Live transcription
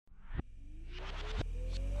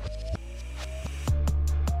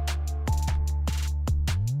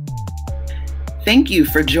Thank you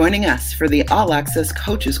for joining us for the All Access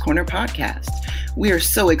Coaches Corner podcast. We are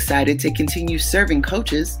so excited to continue serving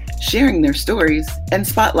coaches, sharing their stories, and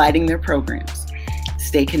spotlighting their programs.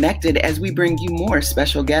 Stay connected as we bring you more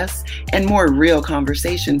special guests and more real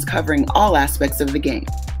conversations covering all aspects of the game.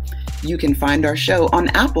 You can find our show on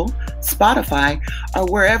Apple, Spotify, or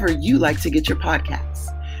wherever you like to get your podcasts.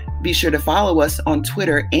 Be sure to follow us on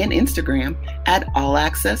Twitter and Instagram at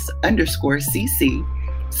allaccess_CC.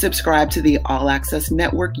 Subscribe to the All Access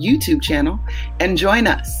Network YouTube channel and join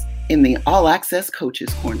us in the All Access Coaches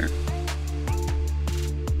Corner.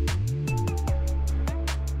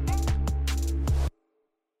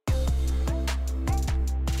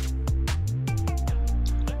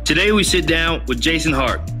 Today we sit down with Jason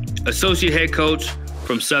Hart, Associate Head Coach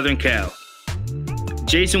from Southern Cal.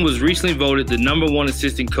 Jason was recently voted the #1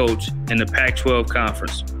 assistant coach in the Pac-12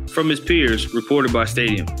 Conference from his peers, reported by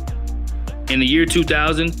Stadium. In the year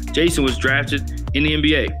 2000, Jason was drafted in the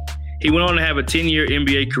NBA. He went on to have a 10-year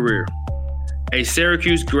NBA career. A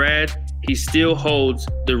Syracuse grad, he still holds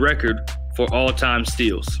the record for all-time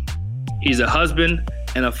steals. He's a husband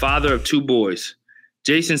and a father of 2 boys.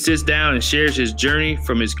 Jason sits down and shares his journey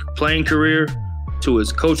from his playing career to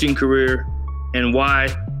his coaching career and why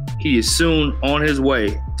he is soon on his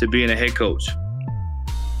way to being a head coach.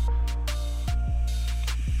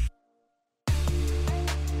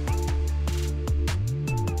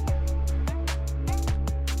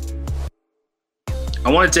 I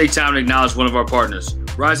want to take time to acknowledge one of our partners,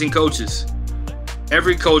 Rising Coaches.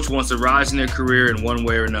 Every coach wants to rise in their career in one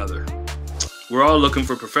way or another. We're all looking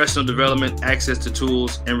for professional development, access to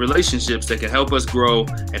tools, and relationships that can help us grow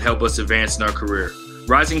and help us advance in our career.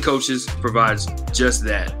 Rising Coaches provides just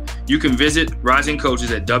that. You can visit Rising Coaches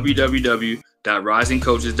at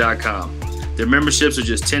www.risingcoaches.com. Their memberships are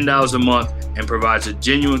just $10 a month and provides a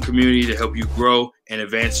genuine community to help you grow and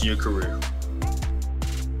advance in your career.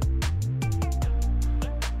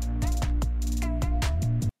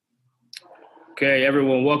 Okay,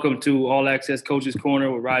 everyone, welcome to All Access Coaches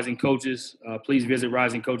Corner with Rising Coaches. Please visit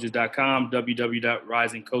risingcoaches.com,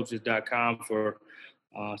 www.risingcoaches.com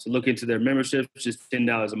to look into their memberships, just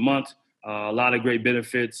 $10 a month. A lot of great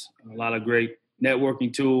benefits, a lot of great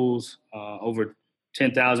networking tools, over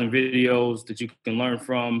 10,000 videos that you can learn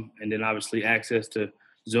from, and then obviously access to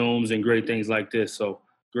Zooms and great things like this. So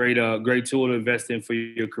great tool to invest in for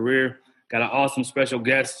your career. Got an awesome special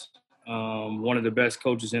guest, one of the best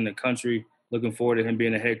coaches in the country. Looking forward to him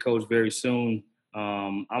being a head coach very soon.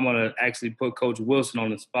 I'm going to actually put Coach Wilson on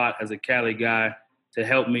the spot as a Cali guy to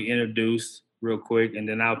help me introduce real quick, and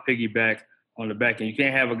then I'll piggyback on the back end. You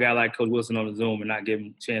can't have a guy like Coach Wilson on the Zoom and not give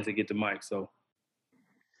him a chance to get the mic. So,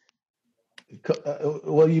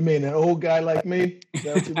 what do you mean, an old guy like me? Is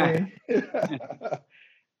that what you mean?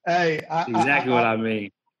 Hey, exactly what I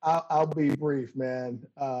mean. I'll be brief, man.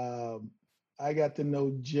 I got to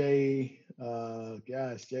know Jay. Jay,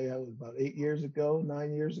 that was about 9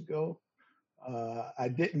 years ago. I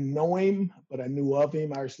didn't know him, but I knew of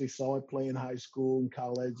him. I actually saw him play in high school and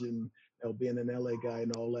college and being an LA guy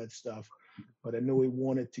and all that stuff. But I knew he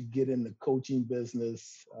wanted to get in the coaching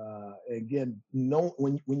business. Again,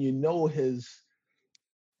 when you know his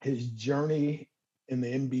journey in the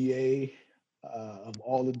NBA, of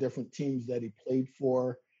all the different teams that he played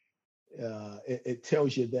for, it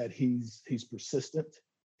tells you that he's persistent.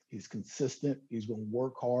 He's consistent. He's going to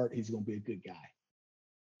work hard. He's going to be a good guy.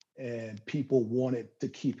 And people wanted to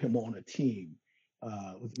keep him on a team.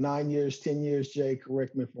 With 9 years, 10 years, Jay,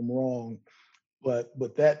 correct me if I'm wrong, but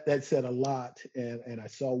that said a lot. And I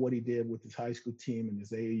saw what he did with his high school team and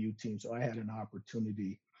his AAU team. So I had an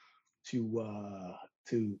opportunity to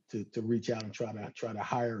reach out and try to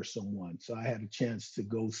hire someone. So I had a chance to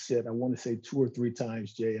go sit, I want to say 2 or 3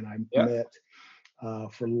 times, Jay, and I met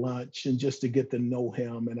for lunch and just to get to know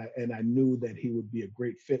him. And I knew that he would be a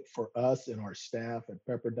great fit for us and our staff at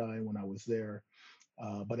Pepperdine when I was there.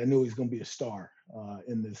 But I knew he was going to be a star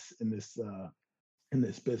in this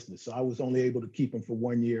business. So I was only able to keep him for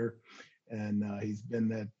 1 year, and he's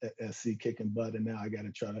been at SC kicking butt. And now I got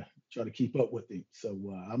to try to keep up with him. So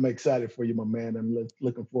I'm excited for you, my man. I'm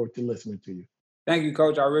looking forward to listening to you. Thank you,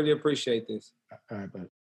 Coach. I really appreciate this. All right, bud.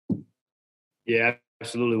 Yeah,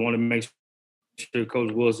 absolutely. Want to make sure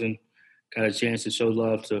Coach Wilson got a chance to show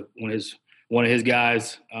love to one of his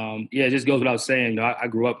guys. It just goes without saying. I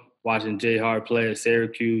grew up watching Jay Hart play at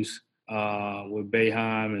Syracuse with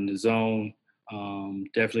Boeheim and the Zone.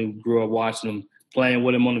 Definitely grew up watching him, playing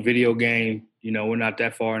with him on the video game. We're not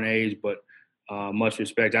that far in age, but much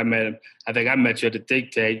respect. I met him. I think I met you at the Think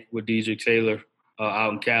Tank with Deidre Taylor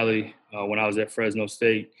out in Cali when I was at Fresno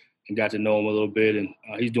State, and got to know him a little bit. And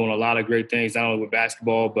he's doing a lot of great things, not only with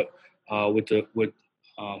basketball, but with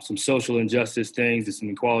some social injustice things and some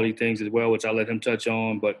equality things as well, which I'll let him touch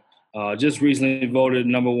on. But just recently voted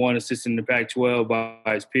 #1 assistant in the Pac-12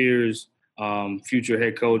 by his peers, future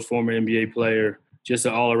head coach, former NBA player, just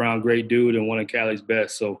an all-around great dude and one of Cali's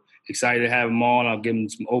best. So excited to have him on. I'll give him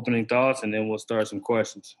some opening thoughts, and then we'll start some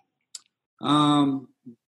questions.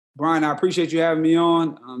 Brian, I appreciate you having me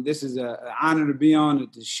on. This is an honor to be on,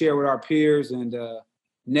 to share with our peers and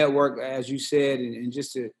network, as you said, and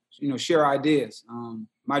just to share ideas.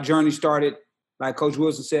 My journey started, like Coach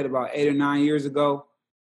Wilson said, about 8 or 9 years ago.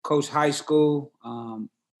 Coached high school,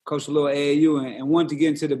 coached a little AAU, and wanted to get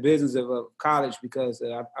into the business of college because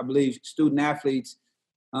I believe student athletes,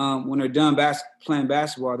 when they're done playing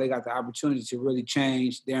basketball, they got the opportunity to really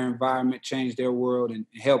change their environment, change their world, and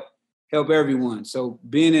help everyone. So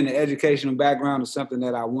being in an educational background is something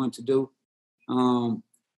that I wanted to do.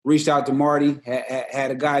 Reached out to Marty, had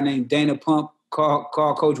a guy named Dana Pump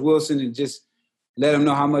call Coach Wilson and just let him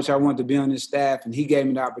know how much I wanted to be on his staff, and he gave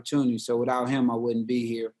me the opportunity. So without him, I wouldn't be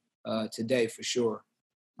here today for sure.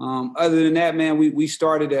 Other than that, man, we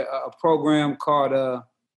started a program called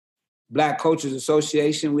Black Coaches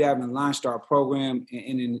Association. We haven't launched our program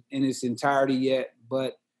in its entirety yet,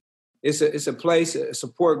 but it's a place, a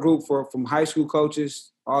support group from high school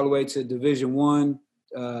coaches all the way to Division I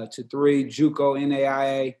to 3, JUCO,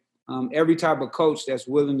 NAIA. Every type of coach that's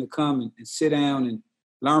willing to come and sit down and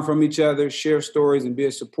learn from each other, share stories, and be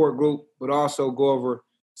a support group, but also go over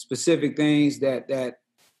specific things that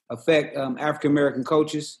affect African-American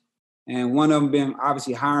coaches. And one of them being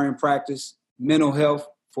obviously hiring practice, mental health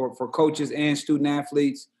for coaches and student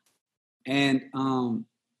athletes, and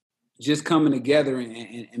just coming together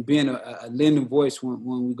and being a lending voice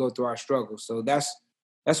when we go through our struggles. So that's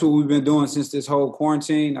what we've been doing since this whole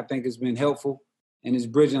quarantine. I think it's been helpful, and it's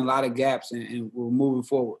bridging a lot of gaps, and we're moving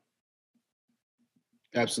forward.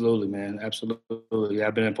 Absolutely, man. Absolutely.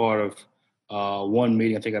 I've been a part of one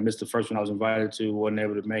meeting. I think I missed the first one I was invited to. Wasn't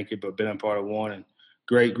able to make it, but been a part of one. And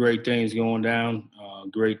great things going down.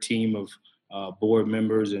 Great team of board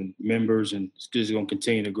members, and it's just going to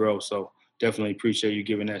continue to grow. So definitely appreciate you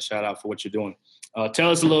giving that shout out for what you're doing.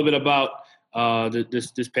 Tell us a little bit about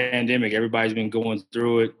this pandemic. Everybody's been going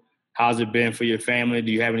through it. How's it been for your family?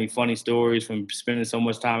 Do you have any funny stories from spending so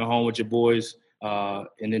much time at home with your boys?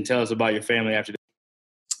 And then tell us about your family after that.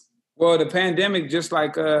 Well, the pandemic, just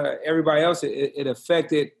like everybody else, it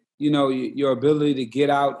affected, your ability to get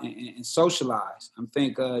out and socialize. I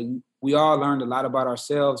think we all learned a lot about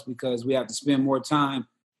ourselves because we have to spend more time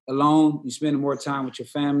alone. You spend more time with your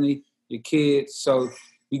family, your kids. So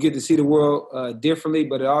you get to see the world differently,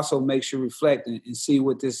 but it also makes you reflect and see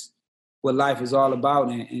what life is all about.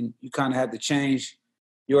 And you kind of have to change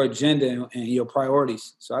your agenda and your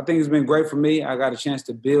priorities. So I think it's been great for me. I got a chance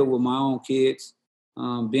to build with my own kids.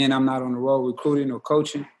 Being I'm not on the road recruiting or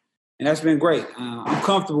coaching. And that's been great. I'm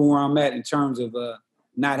comfortable where I'm at in terms of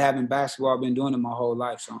not having basketball. I've been doing it my whole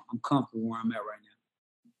life, so I'm comfortable where I'm at right now.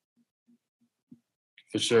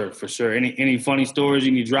 For sure. Any funny stories,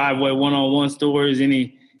 any driveway one-on-one stories,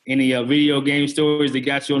 any video game stories that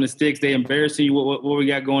got you on the sticks, they embarrassing you? What we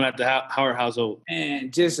got going at the Howard household?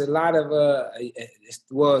 And just a lot of,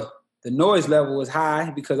 the noise level was high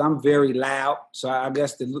because I'm very loud. So I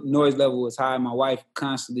guess the noise level was high. My wife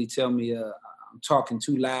constantly tell me I'm talking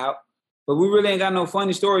too loud. But we really ain't got no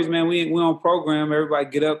funny stories, man. We on program. Everybody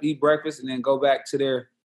get up, eat breakfast, and then go back to their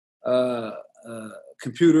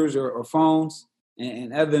computers or phones.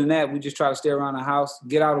 And other than that, we just try to stay around the house,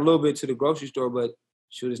 get out a little bit to the grocery store, but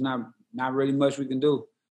shoot, it's not really much we can do.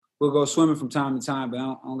 We'll go swimming from time to time, but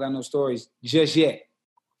I don't got no stories just yet.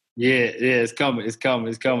 Yeah, it's coming.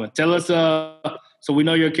 Tell us, so we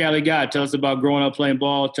know you're a Cali guy. Tell us about growing up playing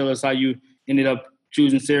ball. Tell us how you ended up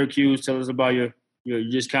choosing Syracuse. Tell us about your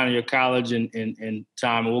just kind of your college and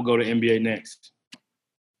time, and we'll go to NBA next.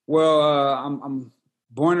 Well, I'm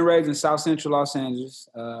born and raised in South Central Los Angeles.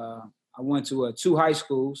 I went to 2 high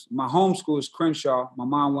schools. My home school is Crenshaw. My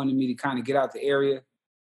mom wanted me to kind of get out the area.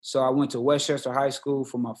 So I went to Westchester High School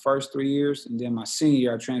for my first 3 years, and then my senior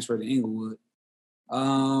year I transferred to Inglewood.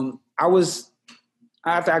 I guess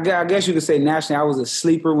you could say nationally, I was a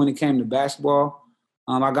sleeper when it came to basketball.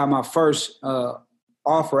 I got my first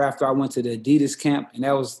offer after I went to the Adidas camp, and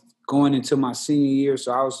that was going into my senior year.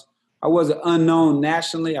 So I was an unknown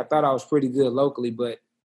nationally. I thought I was pretty good locally, but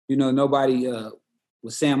nobody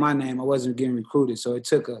was saying my name. I wasn't getting recruited, so it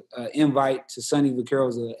took an invite to Sonny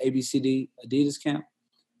Vaccaro's ABCD Adidas camp,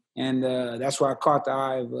 and that's where I caught the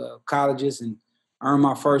eye of colleges and earned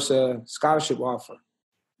my first scholarship offer.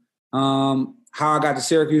 How I got to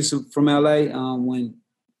Syracuse from LA, when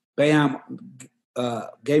Boeheim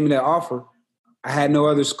gave me that offer, I had no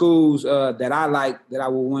other schools that I liked that I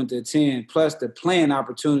would want to attend. Plus the playing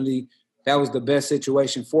opportunity, that was the best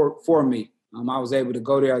situation for me. I was able to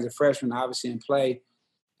go there as a freshman, obviously, and play.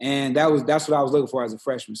 And that's what I was looking for as a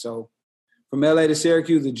freshman. So from LA to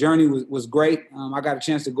Syracuse, the journey was great. I got a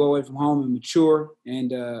chance to go away from home and mature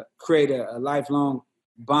and create a lifelong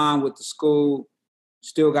bond with the school.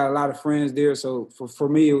 Still got a lot of friends there. So for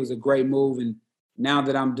me, it was a great move. And now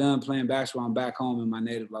that I'm done playing basketball, I'm back home in my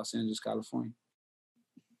native Los Angeles, California.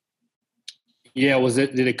 Yeah,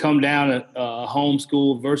 did it come down to home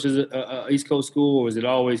school versus a East Coast school, or was it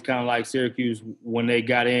always kind of like Syracuse when they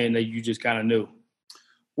got in that you just kind of knew?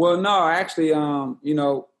 Well, no, actually,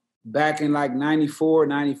 back in like 94,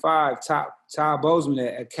 95, Todd Bozeman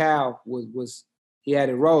at Cal he had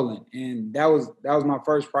it rolling, and that was my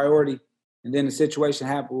first priority. And then the situation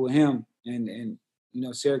happened with him, and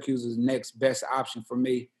Syracuse was the next best option for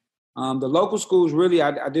me. The local schools really,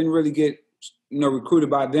 I didn't really get recruited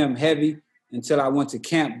by them heavy until I went to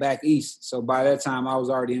camp back east. So by that time, I was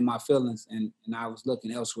already in my feelings, and I was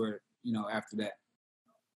looking elsewhere, after that.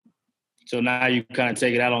 So now you kind of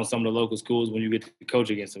take it out on some of the local schools when you get to coach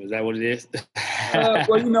against them. Is that what it is?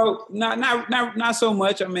 Well, not so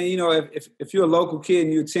much. I mean, if you're a local kid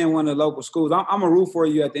and you attend one of the local schools, I'm a root for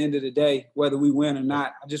you at the end of the day, whether we win or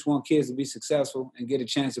not. I just want kids to be successful and get a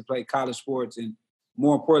chance to play college sports and,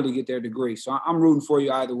 more importantly, get their degree. So I'm rooting for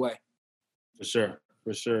you either way. For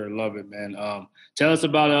sure. Love it, man. Tell us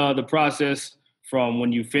about the process from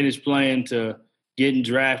when you finished playing to getting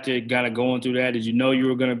drafted, kind of going through that. Did you know you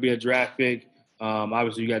were going to be a draft pick?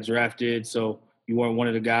 Obviously, you got drafted, so you weren't one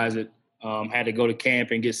of the guys that had to go to camp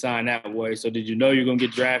and get signed that way. So did you know you were going to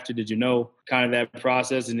get drafted? Did you know kind of that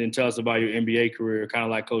process? And then tell us about your NBA career, kind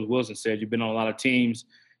of like Coach Wilson said. You've been on a lot of teams,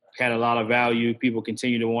 had a lot of value. People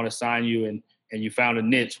continue to want to sign you, and you found a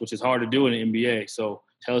niche, which is hard to do in the NBA. So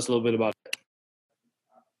tell us a little bit about that.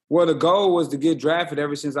 Well, the goal was to get drafted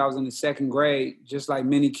ever since I was in the second grade. Just like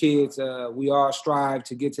many kids, we all strive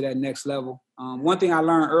to get to that next level. One thing I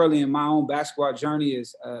learned early in my own basketball journey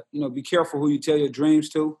is, be careful who you tell your dreams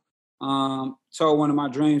to. Told one of my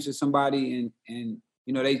dreams to somebody, and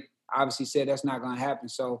they obviously said that's not going to happen.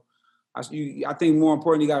 So I think more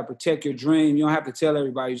important, you got to protect your dream. You don't have to tell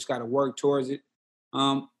everybody. You just got to work towards it.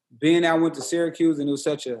 Being that I went to Syracuse and it was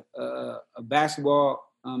such a basketball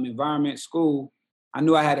environment, school, I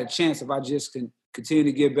knew I had a chance if I just can continue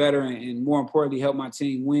to get better and more importantly, help my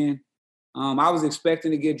team win. I was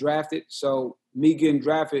expecting to get drafted. So me getting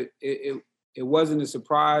drafted, it wasn't a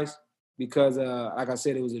surprise because, like I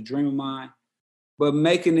said, it was a dream of mine. But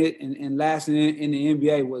making it and lasting in the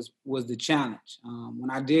NBA was the challenge. When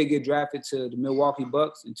I did get drafted to the Milwaukee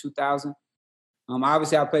Bucks in 2000,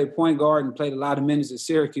 obviously I played point guard and played a lot of minutes at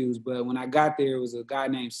Syracuse. But when I got there, it was a guy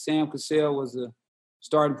named Sam Cassell was the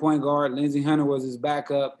starting point guard. Lindsey Hunter was his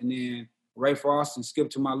backup. And then Ray Frost and Skip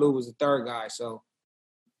Tumalu was the third guy. So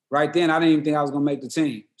right then, I didn't even think I was going to make the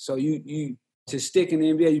team. So you to stick in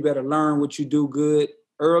the NBA, you better learn what you do good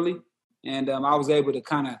early. And I was able to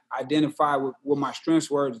kind of identify what my strengths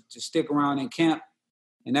were to stick around in camp.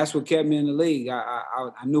 And that's what kept me in the league.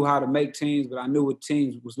 I knew how to make teams, but I knew what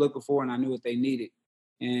teams was looking for and I knew what they needed.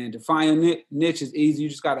 And to find a niche is easy. You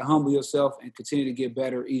just got to humble yourself and continue to get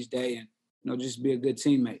better each day and, just be a good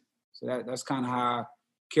teammate. So that's kind of how I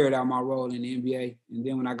carried out my role in the NBA. And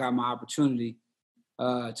then when I got my opportunity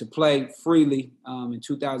to play freely in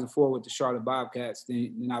 2004 with the Charlotte Bobcats,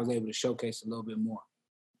 then I was able to showcase a little bit more.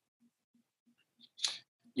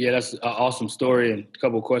 Yeah, that's an awesome story. And a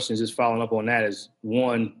couple of questions just following up on that is,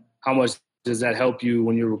 one, how much does that help you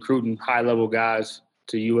when you're recruiting high-level guys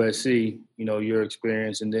to USC, your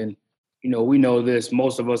experience? And then, we know this,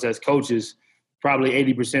 most of us as coaches, probably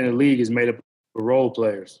 80% of the league is made up of role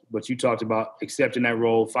players. But you talked about accepting that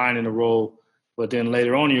role, finding a role, but then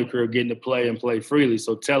later on in your career getting to play and play freely.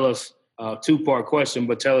 So tell us, two-part question,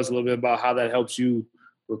 but tell us a little bit about how that helps you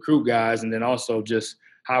recruit guys, and then also just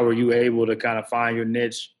how were you able to kind of find your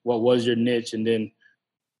niche? What was your niche? And then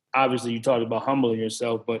obviously you talked about humbling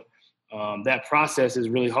yourself, but that process is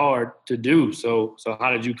really hard to do. So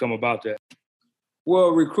how did you come about that? Well,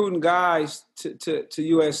 recruiting guys to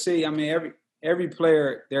USC, I mean, every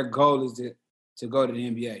player, their goal is to go to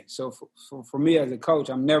the NBA. So for me as a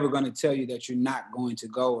coach, I'm never going to tell you that you're not going to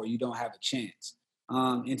go or you don't have a chance.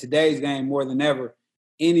 In today's game, more than ever,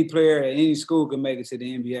 any player at any school can make it to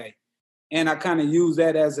the NBA. And I kind of use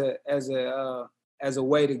that as a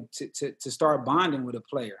way to start bonding with a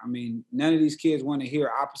player. I mean, none of these kids want to hear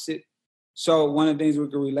opposite. So one of the things we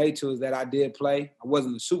can relate to is that I did play. I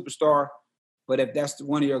wasn't a superstar, but if that's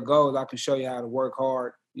one of your goals, I can show you how to work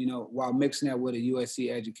hard, while mixing that with a USC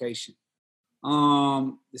education.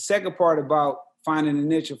 The second part about finding a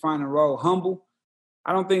niche or finding a role. Humble.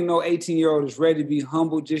 I don't think no 18-year-old is ready to be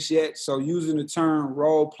humble just yet. So using the term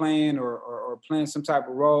role playing or playing some type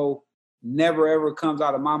of role never, ever comes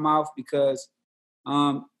out of my mouth because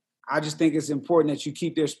I just think it's important that you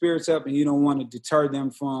keep their spirits up and you don't want to deter them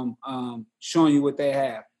from showing you what they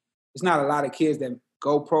have. It's not a lot of kids that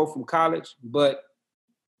go pro from college, but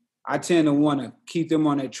I tend to want to keep them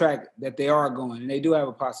on that track that they are going, and they do have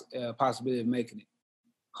a possibility of making it.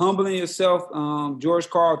 Humbling yourself, George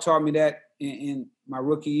Karl taught me that in my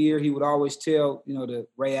rookie year. He would always tell, the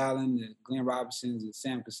Ray Allen, the Glenn Robinsons, and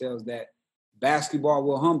Sam Cassells that basketball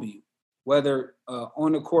will humble you, whether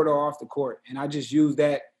on the court or off the court. And I just use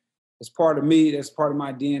that as part of me. That's part of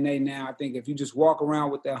my DNA now. I think if you just walk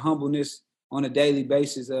around with that humbleness on a daily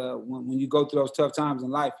basis, when you go through those tough times in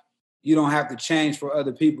life, you don't have to change for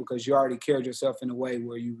other people because you already carried yourself in a way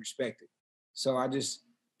where you respect it. So I just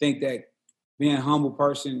think that being a humble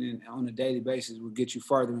person and on a daily basis will get you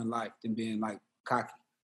further in life than being like cocky.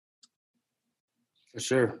 For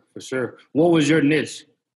sure. What was your niche,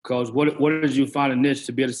 Coach? What did you find a niche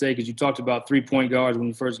to be able to say? Because you talked about 3-point guards when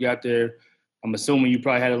you first got there. I'm assuming you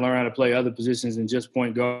probably had to learn how to play other positions than just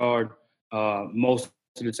point guard. Most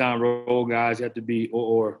of the time, role guys have to be,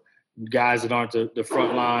 or guys that aren't the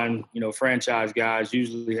front line, franchise guys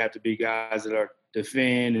usually have to be guys that are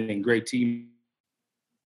defend and great team.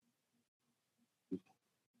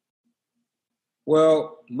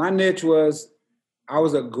 Well, my niche was I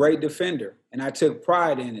was a great defender, and I took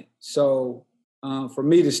pride in it. So for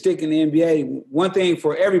me to stick in the NBA, one thing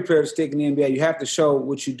for every player to stick in the NBA, you have to show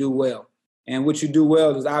what you do well. And what you do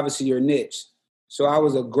well is obviously your niche. So I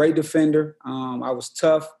was a great defender. I was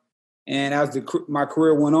tough. And as my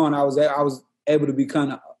career went on, I was able to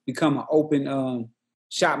become an open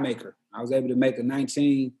shot maker. I was able to make a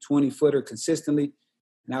 19, 20-footer consistently.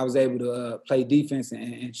 And I was able to play defense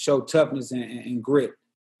and show toughness and grit.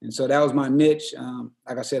 And so that was my niche.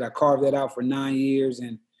 Like I said, I carved that out for 9 years.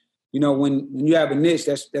 And, when you have a niche,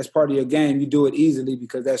 that's part of your game. You do it easily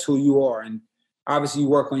because that's who you are. And obviously you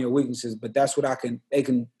work on your weaknesses, but that's what they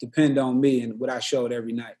can depend on me and what I showed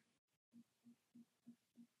every night.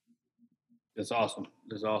 That's awesome.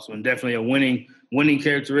 And definitely a winning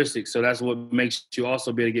characteristic. So that's what makes you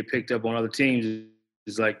also be able to get picked up on other teams.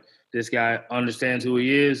 It's like, this guy understands who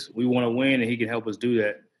he is. We want to win, and he can help us do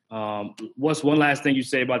that. What's one last thing you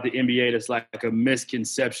say about the NBA that's like a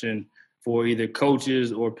misconception for either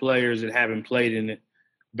coaches or players that haven't played in it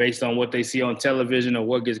based on what they see on television or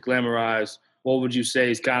what gets glamorized? What would you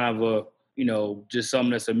say is kind of just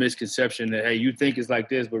something that's a misconception that, hey, you think it's like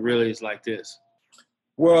this, but really it's like this?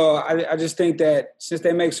 Well, I just think that since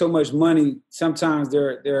they make so much money, sometimes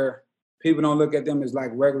they're people don't look at them as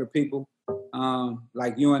like regular people.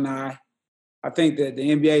 Like you and I think that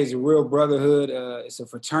the NBA is a real brotherhood. It's a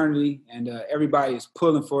fraternity, and everybody is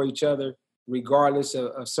pulling for each other regardless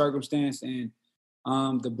of circumstance. And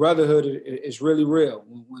the brotherhood is really real.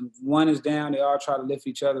 When one is down, they all try to lift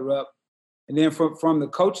each other up. And then from the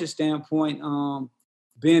coach's standpoint,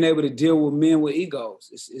 being able to deal with men with egos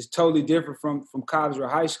is totally different from college or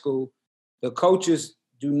high school. The coaches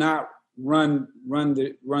do not run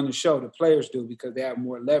the show. The players do because they have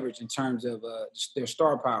more leverage in terms of their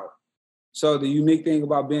star power. So the unique thing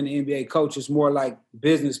about being an NBA coach is more like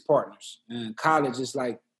business partners. And college is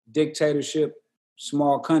like dictatorship,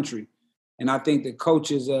 small country. And I think the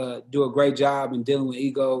coaches do a great job in dealing with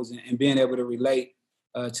egos and being able to relate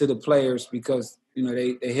to the players because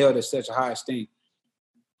they held at such a high esteem.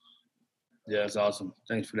 Yeah, that's awesome.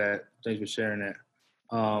 Thanks for that. Thanks for sharing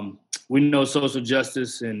that. We know social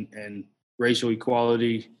justice and racial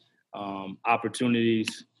equality,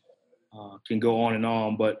 opportunities can go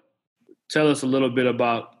on, but tell us a little bit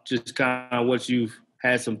about just kind of what you've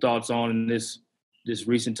had some thoughts on in this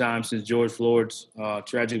recent time since George Floyd's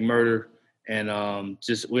tragic murder. And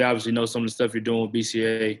we obviously know some of the stuff you're doing with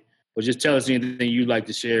BCA, but just tell us anything you'd like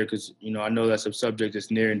to share because, I know that's a subject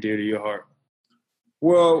that's near and dear to your heart.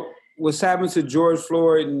 Well, what's happened to George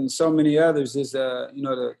Floyd and so many others is,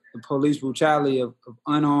 the police brutality of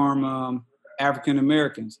unarmed African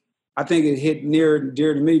Americans. I think it hit near and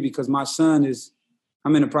dear to me because my son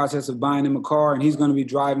I'm in the process of buying him a car and he's going to be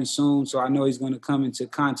driving soon. So I know he's going to come into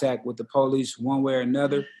contact with the police one way or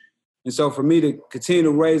another. And so for me to continue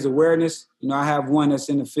to raise awareness, I have one that's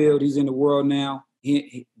in the field. He's in the world now.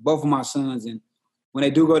 Both of my sons. And when they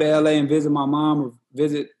do go to LA and visit my mom or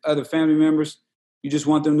visit other family members, you just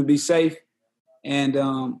want them to be safe.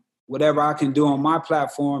 And whatever I can do on my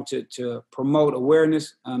platform to promote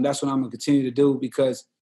awareness, that's what I'm going to continue to do because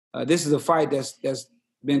this is a fight that's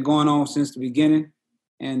been going on since the beginning.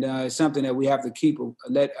 And it's something that we have to keep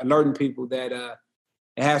alerting people that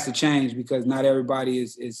it has to change because not everybody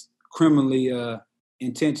is criminally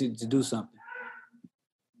intentioned to do something.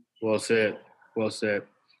 Well said. Well said.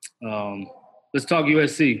 Let's talk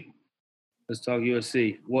USC.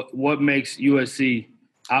 What makes USC,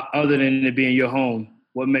 other than it being your home,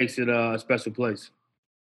 what makes it a special place?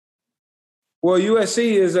 Well,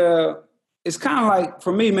 USC is it's kind of like,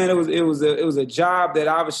 for me, man, it was a job that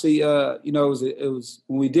obviously it was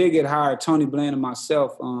when we did get hired, Tony Bland and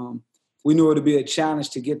myself, we knew it would be a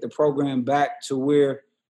challenge to get the program back to where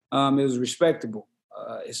it was respectable.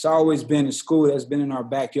 It's always been a school that's been in our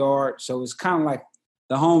backyard, so it's kind of like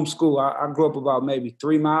the home school. I grew up about maybe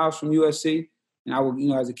 3 miles from USC, and I would,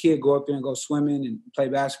 as a kid, go up there and go swimming and play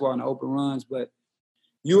basketball in the open runs. But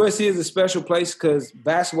USC is a special place because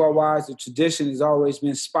basketball-wise, the tradition has always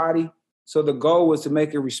been spotty. So the goal was to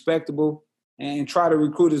make it respectable and try to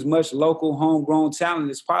recruit as much local, homegrown talent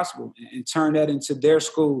as possible and turn that into their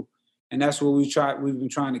school. And that's what we've been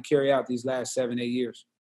trying to carry out these last 7-8 years.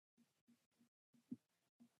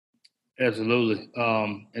 Absolutely.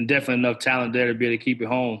 And definitely enough talent there to be able to keep it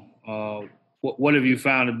home. What have you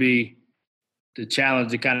found to be the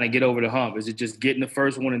challenge to kind of get over the hump? Is it just getting the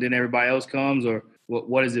first one and then everybody else comes, or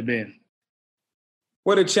what has it been?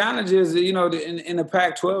 Well, the challenge is, in the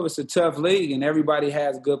Pac-12, it's a tough league and everybody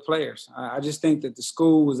has good players. I just think that the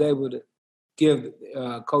school was able to give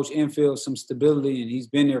Coach Enfield some stability, and he's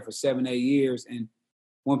been there for 7-8 years. And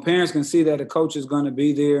when parents can see that a coach is going to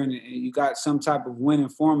be there and you got some type of winning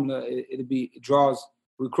formula, it draws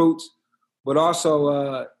recruits, but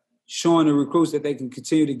also showing the recruits that they can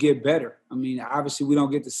continue to get better. I mean, obviously we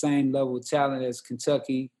don't get the same level of talent as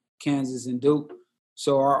Kentucky, Kansas, and Duke.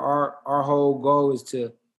 So our whole goal is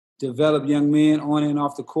to develop young men on and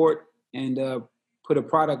off the court and put a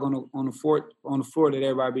product on the floor that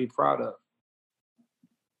everybody be proud of.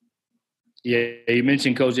 Yeah, you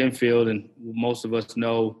mentioned Coach Enfield, and most of us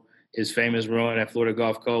know his famous run at Florida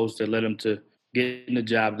Gulf Coast that led him to getting the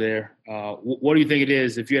job there. What do you think it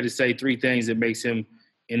is, if you had to say 3 things that makes him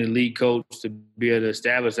an elite coach, to be able to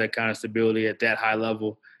establish that kind of stability at that high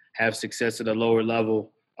level, have success at a lower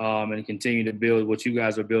level, and continue to build what you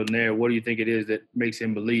guys are building there? What do you think it is that makes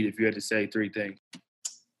him elite, if you had to say 3 things?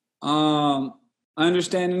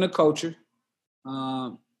 Understanding the culture,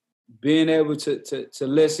 being able to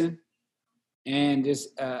listen, and just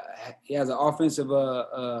he has an offensive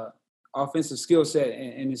skill set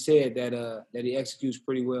in his head that he executes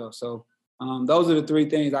pretty well. So those are the 3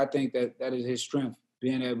 things I think that is his strength,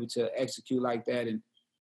 being able to execute like that and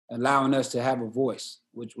allowing us to have a voice,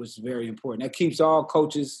 which was very important. That keeps all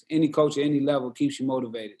coaches, any coach at any level, keeps you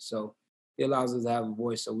motivated. So it allows us to have a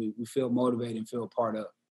voice, so we feel motivated and feel part of.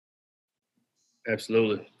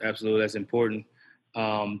 Absolutely. That's important.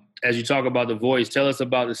 As you talk about the voice, tell us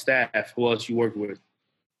about the staff. Who else you work with?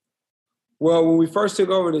 Well, when we first took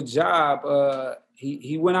over the job,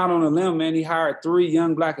 he went out on a limb, man. He hired 3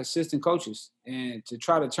 young black assistant coaches. And to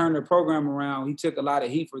try to turn the program around, he took a lot of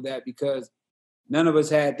heat for that because none of us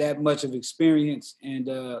had that much of experience and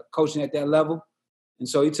coaching at that level. And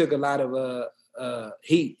so he took a lot of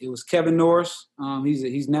heat. It was Kevin Norris.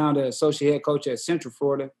 He's now the associate head coach at Central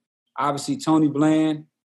Florida. Obviously, Tony Bland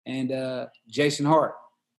and Jason Hart.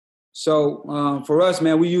 So for us,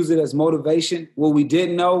 man, we use it as motivation. What we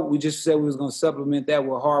didn't know, we just said we was going to supplement that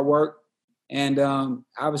with hard work. And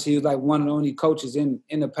obviously, he was like one of the only coaches in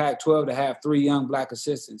the Pac-12 to have 3 young black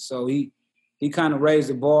assistants. So he kind of raised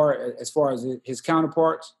the bar as far as his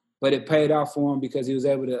counterparts, but it paid off for him because he was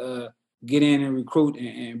able to get in and recruit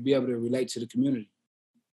and be able to relate to the community.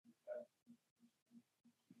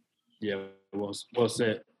 Yeah, well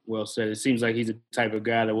said. Well said. It seems like he's the type of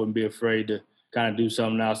guy that wouldn't be afraid to kind of do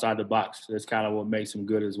something outside the box. That's kind of what makes him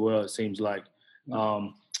good as well, it seems like.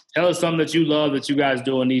 Tell us something that you love that you guys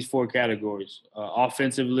do in these 4 categories.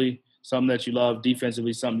 Offensively, something that you love.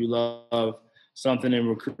 Defensively, something you love. Something in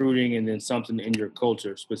recruiting, and then something in your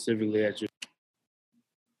culture, specifically at your.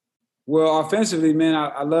 Well, offensively, man,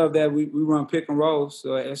 I love that we run pick and rolls.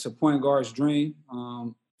 So it's a point guard's dream.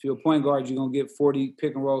 If you're a point guard, you're going to get 40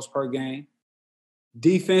 pick and rolls per game.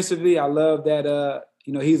 Defensively, I love that,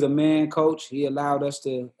 he's a man coach. He allowed us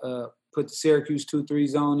to put the Syracuse 2-3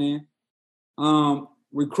 zone in.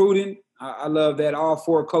 Recruiting, I love that all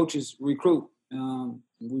 4 coaches recruit.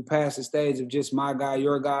 We passed the stage of just my guy,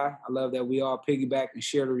 your guy. I love that we all piggyback and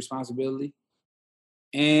share the responsibility.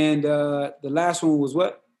 And the last one was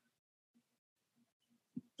what?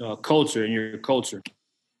 Culture, and your culture.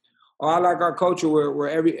 Oh, I like our culture where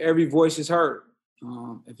every voice is heard.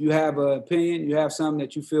 If you have an opinion, you have something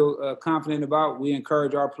that you feel confident about, we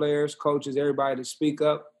encourage our players, coaches, everybody to speak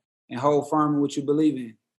up and hold firm in what you believe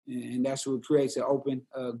in. And that's what creates an open,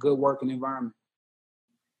 good working environment.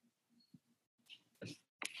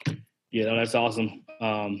 Yeah, no, that's awesome.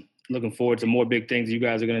 Looking forward to more big things you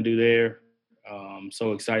guys are going to do there.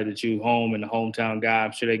 So excited that you home and the hometown guy.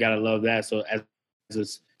 I'm sure they got to love that. So as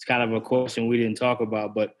it's kind of a question we didn't talk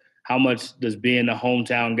about, but how much does being the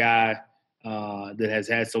hometown guy that has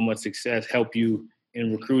had so much success help you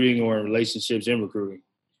in recruiting or in relationships in recruiting?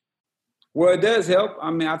 Well, it does help.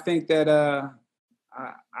 I mean, I think that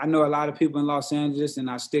I know a lot of people in Los Angeles, and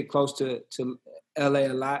I stick close to LA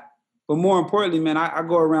a lot. But more importantly, man, I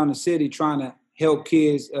go around the city trying to help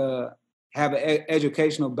kids have an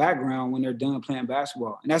educational background when they're done playing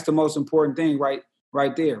basketball. And that's the most important thing right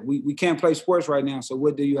there. We can't play sports right now, so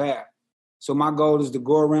what do you have? So my goal is to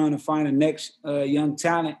go around and find the next young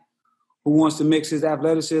talent who wants to mix his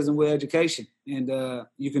athleticism with education. And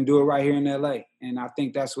you can do it right here in LA. And I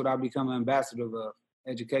think that's what I'll become an ambassador of,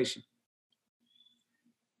 education.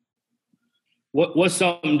 What's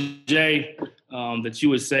something, Jay, that you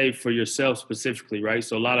would say for yourself specifically, right?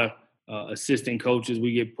 So a lot of assistant coaches,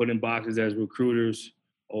 we get put in boxes as recruiters,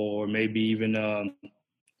 or maybe even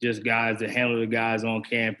just guys that handle the guys on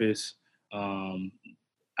campus.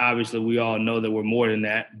 Obviously, we all know that we're more than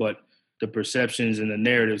that, but the perceptions and the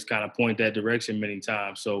narratives kind of point that direction many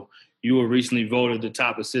times. So you were recently voted the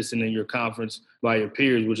top assistant in your conference by your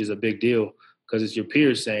peers, which is a big deal because it's your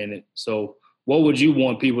peers saying it. So what would you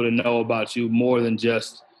want people to know about you more than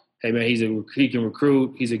just, hey, man, he can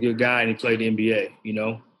recruit, he's a good guy, and he played the NBA, you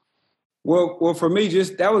know? Well, for me,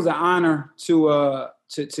 just that was an honor to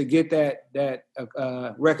get that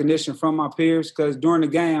recognition from my peers, because during the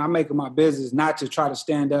game, I make it my business not to try to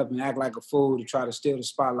stand up and act like a fool to try to steal the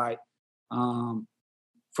spotlight from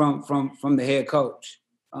the head coach.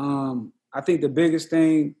 I think the biggest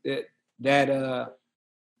thing that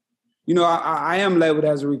I am labeled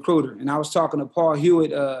as a recruiter, and I was talking to Paul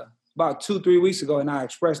Hewitt about 2-3 weeks ago, and I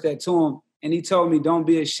expressed that to him, and he told me don't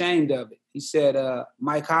be ashamed of it. He said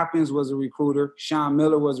Mike Hopkins was a recruiter, Sean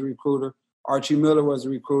Miller was a recruiter, Archie Miller was a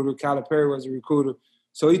recruiter, Calipari was a recruiter.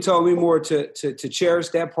 So he told me more to cherish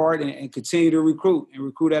that part and continue to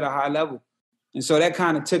recruit at a high level. And so that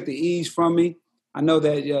kind of took the ease from me. I know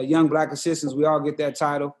that young black assistants, we all get that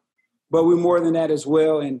title, but we're more than that as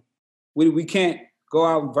well. And we can't go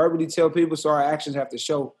out and verbally tell people, so our actions have to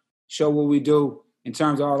show what we do in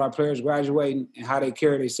terms of all our players graduating and how they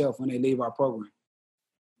carry themselves when they leave our program.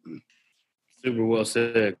 Super well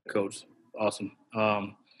said, Coach. Awesome.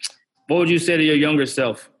 What would you say to your younger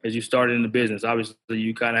self as you started in the business? Obviously,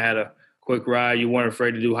 you kind of had a quick ride. You weren't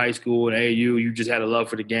afraid to do high school and AAU. You just had a love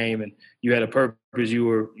for the game, and you had a purpose you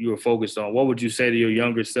were focused on. What would you say to your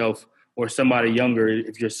younger self or somebody younger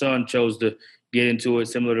if your son chose to get into it,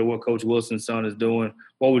 similar to what Coach Wilson's son is doing?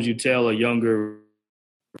 What would you tell a younger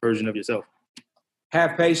version of yourself?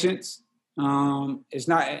 Have patience. It's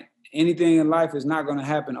not anything in life is not going to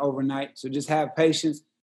happen overnight. So just have patience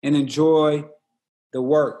and enjoy the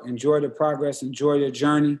work, enjoy the progress, enjoy the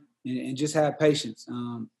journey, and just have patience.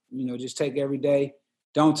 Just take every day.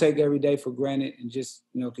 Don't take every day for granted, and just,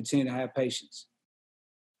 continue to have patience.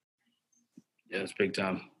 Yeah, it's big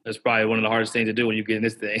time. That's probably one of the hardest things to do when you get in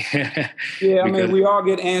this thing. Yeah, I mean, we all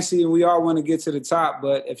get antsy and we all want to get to the top,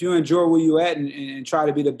 but if you enjoy where you at and try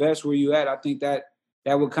to be the best where you at, I think that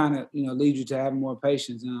will kind of, lead you to having more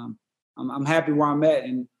patience. I'm happy where I'm at,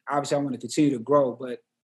 and obviously I want to continue to grow, but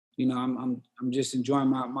I'm just enjoying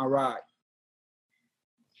my ride.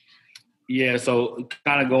 Yeah, so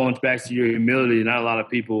kind of going back to your humility, not a lot of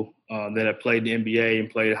people that have played the NBA and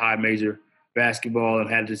played high major basketball and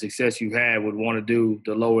had the success you had would want to do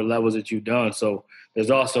the lower levels that you've done. So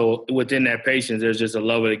there's also, within that patience, there's just a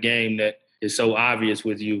love of the game that is so obvious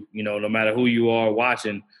with you. No matter who you are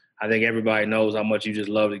watching, I think everybody knows how much you just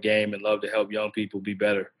love the game and love to help young people be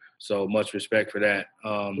better. So much respect for that.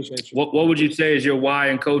 What would you say is your why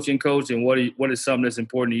in coaching, Coach, and what is something that's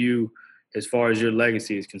important to you as far as your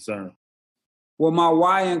legacy is concerned? Well, my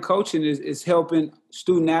why in coaching is helping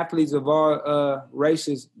student athletes of all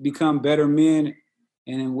races become better men,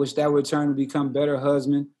 and in which that would turn to become better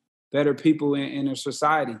husbands, better people in their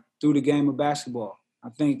society through the game of basketball. I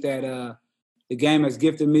think that the game has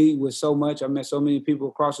gifted me with so much. I've met so many people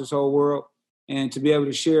across this whole world, and to be able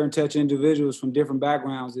to share and touch individuals from different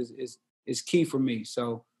backgrounds is key for me.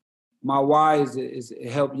 So my why is to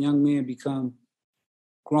help young men become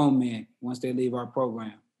grown men once they leave our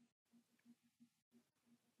program.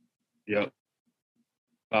 Yep.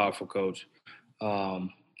 Powerful, Coach. And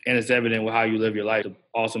it's evident with how you live your life. The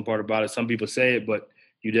awesome part about it, some people say it, but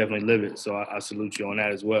you definitely live it. So I salute you on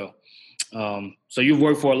that as well. So you've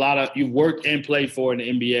worked and played for in the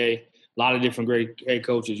NBA, a lot of different great head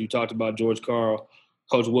coaches. You talked about George Karl,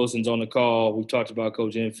 Coach Wilson's on the call. We talked about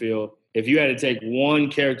Coach Enfield. If you had to take one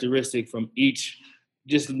characteristic from each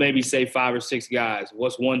just maybe say 5 or 6 guys,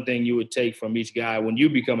 what's one thing you would take from each guy when you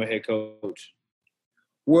become a head coach?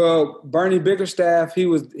 Well, Bernie Bickerstaff, he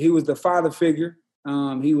was the father figure.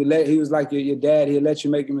 He was like your dad. He'd let you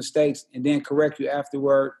make your mistakes and then correct you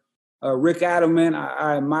afterward. Rick Adelman,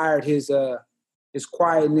 I admired his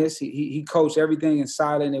quietness. He coached everything in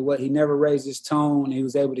silence, and he never raised his tone. He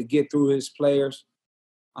was able to get through his players.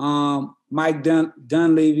 Mike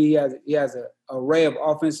Dunleavy, he has an array of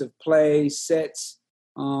offensive plays, sets,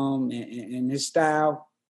 and his style.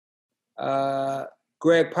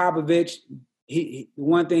 Greg Popovich, he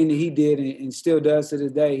one thing that he did and still does to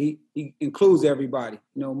this day, he includes everybody.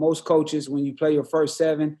 You know, most coaches, when you play your first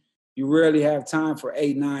 7, you rarely have time for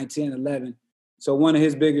 8, 9, 10, 11. So one of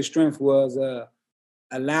his biggest strengths was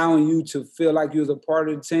allowing you to feel like you was a part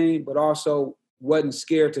of the team, but also wasn't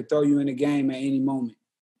scared to throw you in the game at any moment.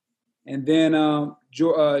 And then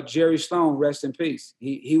Jerry Sloan, rest in peace.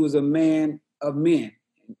 He was a man of men.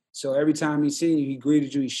 So every time he seen you, he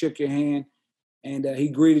greeted you, he shook your hand, and he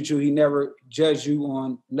greeted you. He never judged you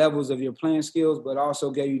on levels of your playing skills, but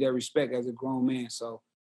also gave you that respect as a grown man. So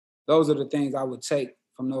those are the things I would take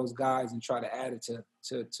from those guys and try to add it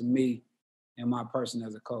to me and my person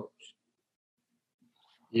as a coach.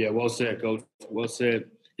 Yeah, well said, Coach. Well said.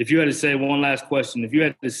 If you had to say one last question, if you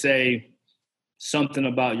had to say something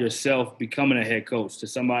about yourself becoming a head coach to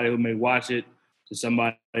somebody who may watch it, to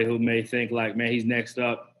somebody who may think like, man, he's next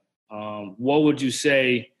up, what would you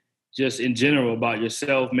say just in general about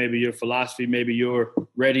yourself, maybe your philosophy, maybe your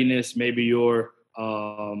readiness, maybe your,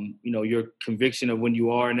 your conviction of when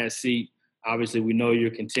you are in that seat? Obviously, we know you're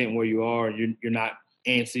content where you are. You're not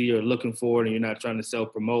antsy or looking forward, and you're not trying to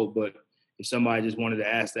self-promote. But if somebody just wanted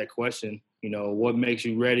to ask that question, what makes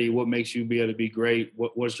you ready? What makes you be able to be great?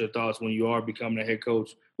 What's your thoughts when you are becoming a head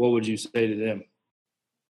coach? What would you say to them?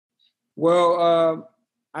 Well,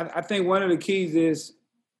 I think one of the keys is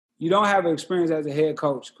you don't have an experience as a head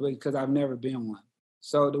coach because I've never been one.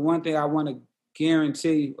 So the one thing I want to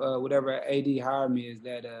guarantee, whatever AD hired me, is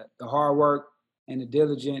that the hard work and the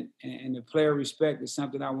diligent and the player respect is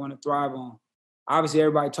something I want to thrive on. Obviously,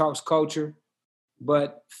 everybody talks culture,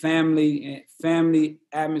 but family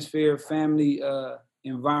atmosphere, family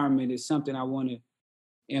environment is something I want to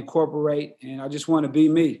incorporate, and I just want to be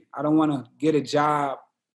me. I don't want to get a job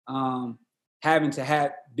having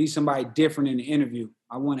to be somebody different in the interview.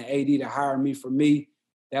 I want an AD to hire me for me.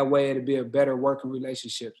 That way it'll be a better working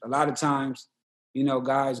relationship. A lot of times,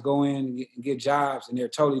 guys go in and get jobs and they're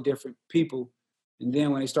totally different people. And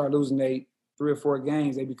then when they start losing 3 or 4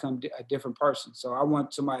 games, they become a different person. So I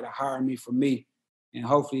want somebody to hire me for me. And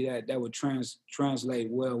hopefully that would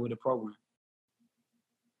translate well with the program.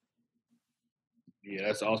 Yeah,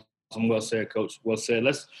 that's awesome. Well said, Coach. Well said.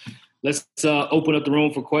 Let's open up the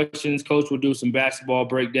room for questions. Coach will do some basketball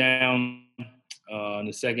breakdown in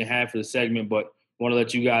the second half of the segment, but want to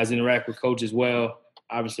let you guys interact with Coach as well.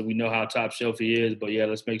 Obviously, we know how top shelf he is, but yeah,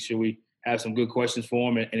 let's make sure we have some good questions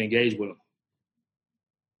for him and engage with him.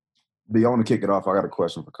 B, I want to kick it off. I got a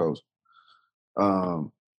question for Coach.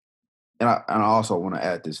 And I also want to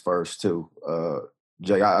add this first too.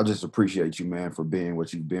 Jay, I just appreciate you, man, for being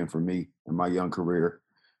what you've been for me in my young career.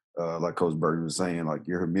 Like Coach Burton was saying, like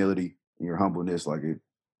your humility and your humbleness, like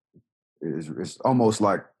it's almost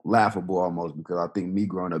like laughable almost, because I think me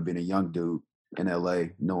growing up being a young dude in LA,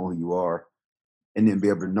 knowing who you are, and then be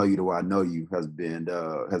able to know you the way I know you has been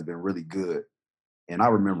really good. And I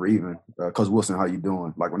remember even Coach Wilson, how you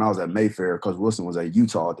doing? Like when I was at Mayfair, Coach Wilson was at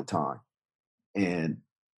Utah at the time, and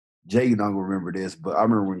Jay, you don't remember this, but I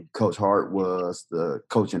remember when Coach Hart was the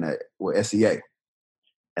coaching at SEA,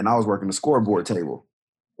 and I was working the scoreboard table,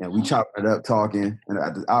 and we chopped it up talking.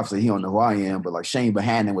 And obviously, he don't know who I am, but like Shane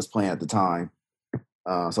Bohannon was playing at the time,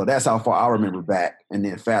 so that's how far I remember back. And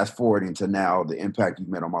then fast forwarding to now, the impact you've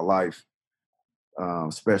made on my life,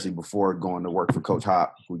 especially before going to work for Coach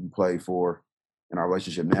Hop, who you played for, in our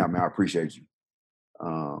relationship now. Man, I appreciate you.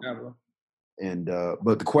 Yeah, bro. And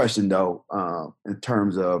but the question though, in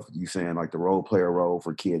terms of you saying like the role player role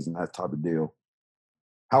for kids and that type of deal,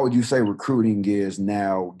 how would you say recruiting is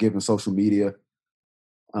now, given social media,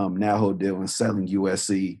 now whole deal in selling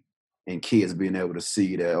USC and kids being able to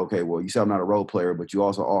see that, okay, well, you say I'm not a role player, but you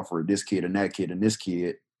also offer this kid and that kid and this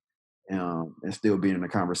kid, and still being in the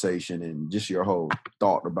conversation, and just your whole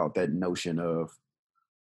thought about that notion of,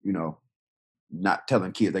 not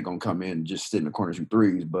telling kids they're going to come in and just sit in the corner shoot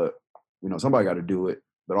threes, but somebody got to do it,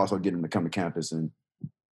 but also get them to come to campus and,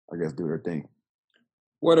 I guess, do their thing.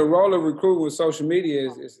 Well, the role of recruiting with social media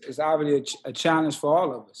is obviously a challenge for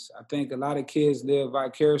all of us. I think a lot of kids live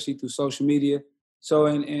vicariously through social media. So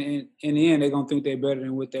in the end, they're going to think they're better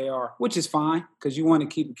than what they are, which is fine because you want to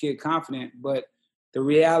keep a kid confident. But the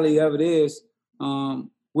reality of it is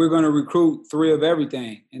we're going to recruit 3 of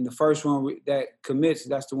everything. And the first one that commits,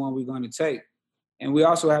 that's the one we're going to take. And we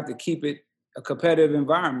also have to keep it a competitive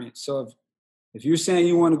environment. So if you're saying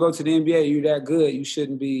you want to go to the NBA, you're that good, you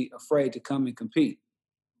shouldn't be afraid to come and compete.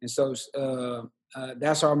 And so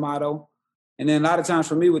that's our motto. And then a lot of times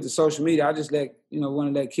for me with the social media, I just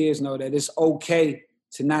want to let kids know that it's okay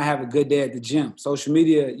to not have a good day at the gym. Social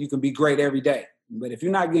media, you can be great every day. But if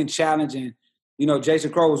you're not getting challenged, and,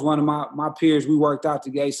 Jason Crow was one of my peers, we worked out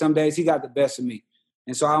together. Some days he got the best of me.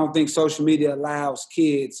 And so I don't think social media allows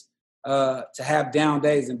kids to have down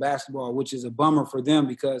days in basketball, which is a bummer for them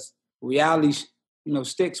because reality,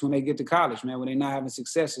 sticks when they get to college, man. When they're not having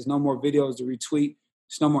success, there's no more videos to retweet.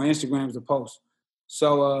 There's no more Instagrams to post.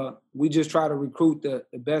 So we just try to recruit the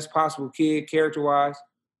best possible kid character-wise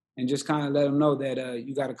and just kind of let them know that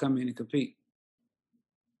you got to come in and compete.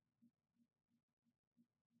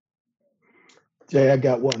 Jay, I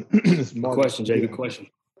got one. Good question, Jay. Good question.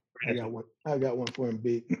 I got one for him,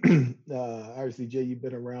 B. Obviously, Jay, you've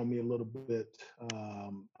been around me a little bit.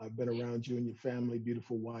 I've been around you and your family,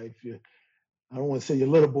 beautiful wife. I don't want to say your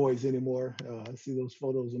little boys anymore. I see those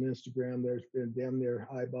photos on Instagram. They're damn near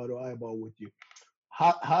eyeball to eyeball with you.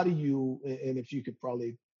 How do you, and if you could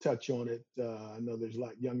probably touch on it, I know there's a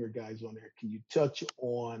lot younger guys on there. Can you touch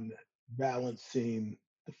on balancing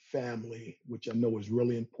the family, which I know is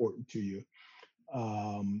really important to you,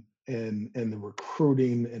 and the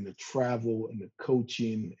recruiting and the travel and the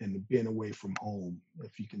coaching and the being away from home?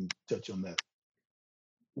 If you can touch on that.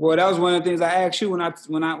 Well, that was one of the things I asked you when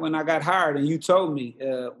I got hired, and you told me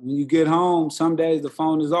when you get home, some days the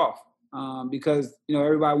phone is off because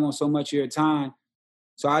everybody wants so much of your time.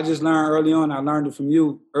 So I just learned early on. I learned it from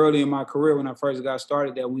you early in my career when I first got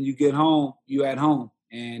started that when you get home, you at home,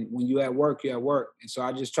 and when you at work, you at work. And so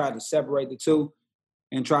I just tried to separate the two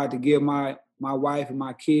and tried to give my wife and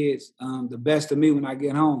my kids the best of me when I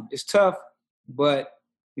get home. It's tough, but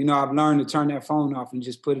I've learned to turn that phone off and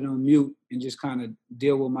just put it on mute and just kind of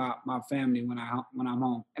deal with my family when I'm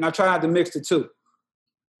home. And I try not to mix the two.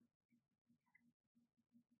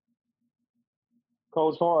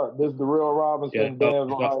 Coach Hart, this is Darrell Robinson,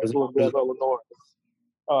 Danville High School in Danville,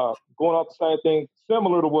 Illinois. Going off the same thing,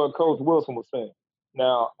 similar to what Coach Wilson was saying.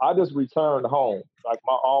 Now, I just returned home, like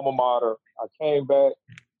my alma mater. I came back,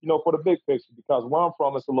 for the big picture because where I'm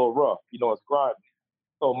from, it's a little rough. It's grinding.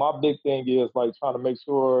 So my big thing is like trying to make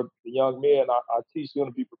sure the young men I teach them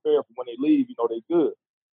to be prepared for when they leave, they good.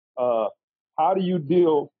 How do you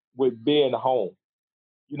deal with being home?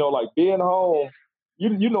 Like being home,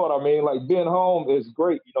 you know what I mean? Like being home is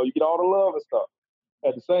great. You get all the love and stuff.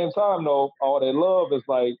 At the same time, though, all that love is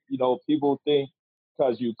like, people think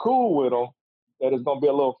because you're cool with them that it's going to be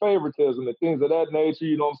a little favoritism and things of that nature.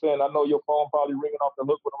 You know what I'm saying? I know your phone probably ringing off the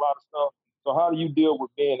hook with a lot of stuff. So how do you deal with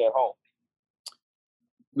being at home?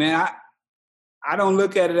 Man, I don't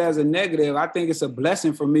look at it as a negative. I think it's a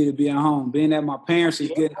blessing for me to be at home. Being that my parents is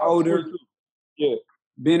getting older. Yeah.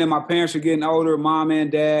 Being that my parents are getting older, mom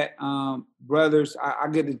and dad, brothers, I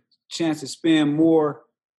get the chance to spend more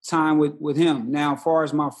time with him. Now, as far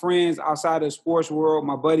as my friends outside of the sports world,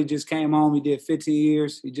 my buddy just came home. He did 15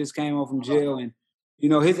 years. He just came home from jail. And,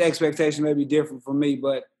 his expectation may be different from me.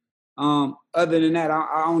 But other than that,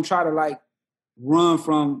 I don't try to, run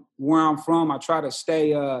from where I'm from. I try to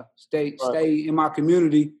stay in my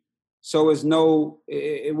community. So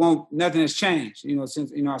nothing has changed,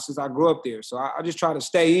 since I grew up there. So I just try to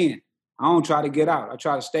stay in. I don't try to get out. I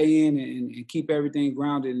try to stay in and keep everything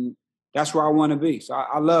grounded. And that's where I want to be. So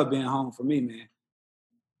I love being home for me, man.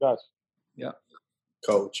 Gotcha. Yeah.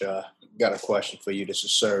 Coach, got a question for you. This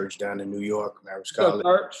is Serge down in New York, Marist College.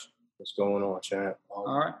 What's going on, champ? All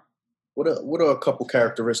right. What are a couple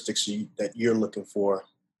characteristics that you're looking for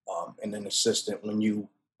in an assistant when you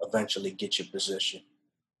eventually get your position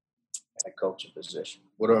at a coaching position?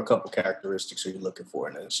 What are a couple characteristics are you looking for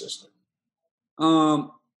in an assistant?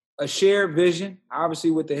 A shared vision,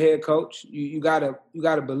 obviously, with the head coach. You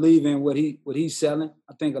gotta believe in what he's selling.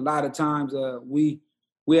 I think a lot of times we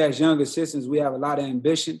as young assistants, we have a lot of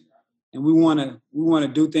ambition, and we wanna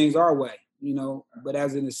do things our way, But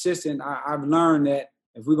as an assistant, I've learned that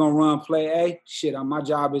if we're gonna run play A, my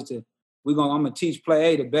job is I'm gonna teach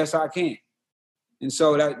play A the best I can. And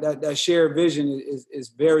so that shared vision is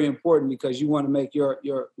very important because you want to make your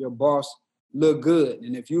boss look good.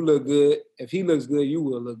 And if you look good, if he looks good, you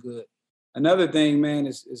will look good. Another thing, man,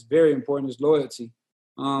 is very important is loyalty.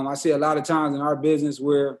 I see a lot of times in our business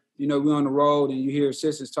where, we're on the road and you hear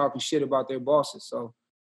assistants talking shit about their bosses. So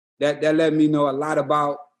that let me know a lot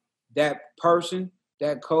about that person,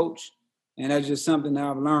 that coach. And that's just something that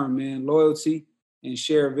I've learned, man. Loyalty and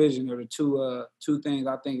share a vision are the two things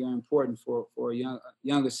I think are important for a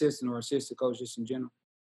young assistant or assistant coach just in general.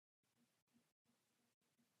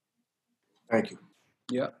 Thank you.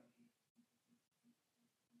 Yeah.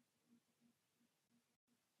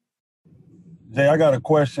 Jay, I got a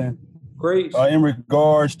question. Great. In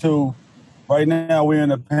regards to right now, we're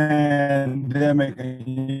in a pandemic.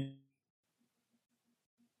 And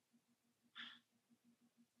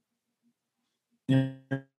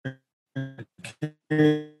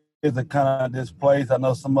kids are kind of displaced. I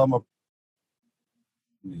know some of them are.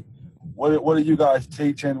 What are you guys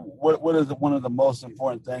teaching? What is one of the most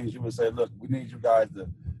important things you would say? Look, we need you guys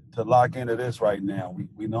to lock into this right now.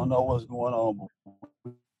 We don't know what's going on,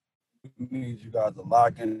 but we need you guys to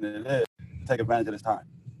lock into this, take advantage of this time.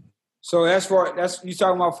 So you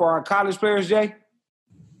talking about for our college players, Jay?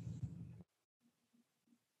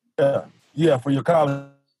 Yeah, for your college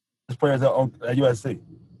players at USC.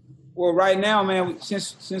 Well, right now, man,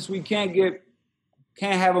 since we can't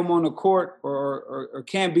have them on the court or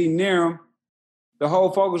can't be near them, the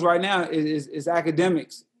whole focus right now is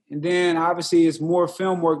academics. And then obviously it's more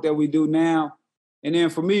film work that we do now. And then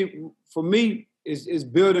for me is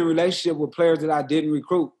building relationship with players that I didn't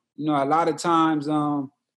recruit. You know, a lot of times,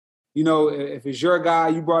 you know, if it's your guy,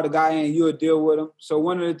 you brought a guy in, you'll deal with him. So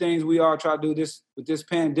one of the things we all try to do with this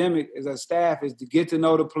pandemic as a staff is to get to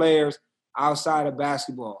know the players outside of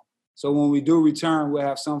basketball. So when we do return, we'll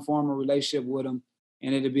have some form of relationship with them,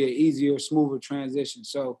 and it'll be an easier, smoother transition.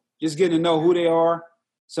 So just getting to know who they are,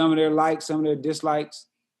 some of their likes, some of their dislikes,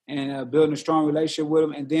 and building a strong relationship with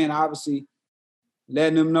them. And then obviously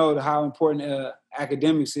letting them know how important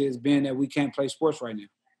academics is, being that we can't play sports right now.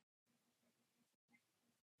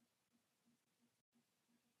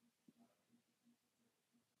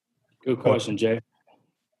 Good question, Jay.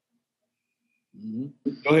 Mm-hmm.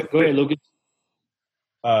 Go ahead, Lucas.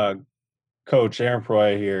 Coach Aaron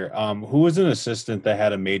Proy here. Who was an assistant that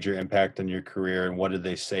had a major impact on your career, and what did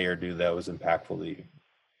they say or do that was impactful to you?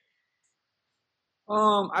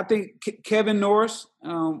 I think Kevin Norris.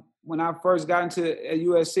 When I first got into at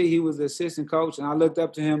USC, he was the assistant coach, and I looked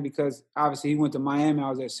up to him because obviously he went to Miami. I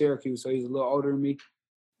was at Syracuse, so he's a little older than me.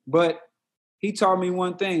 But he taught me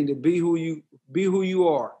one thing: to be who you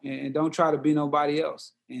are, and don't try to be nobody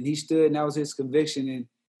else. And he stood, and that was his conviction, and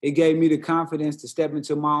it gave me the confidence to step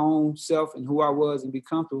into my own self and who I was and be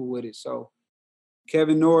comfortable with it. So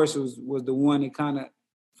Kevin Norris was the one that kind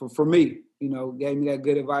of, for me, you know, gave me that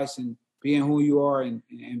good advice and being who you are and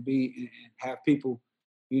have people,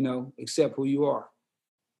 you know, accept who you are.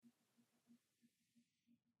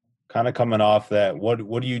 Kind of coming off that, what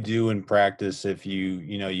do you do in practice if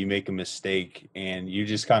you make a mistake and you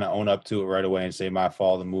just kind of own up to it right away and say my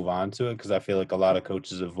fault and move on to it? Because I feel like a lot of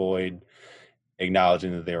coaches avoid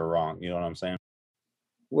acknowledging that they were wrong. You know what I'm saying?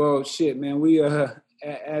 Well, shit, man. We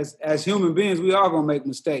as human beings, we all gonna make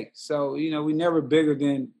mistakes. So you know, we never bigger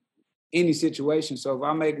than any situation. So if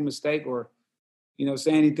I make a mistake or you know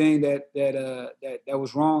say anything that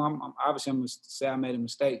was wrong, I'm obviously gonna say I made a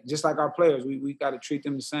mistake. Just like our players, we got to treat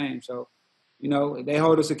them the same. So you know, they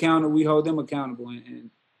hold us accountable, we hold them accountable, and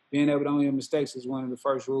being able to own your mistakes is one of the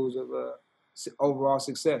first rules of overall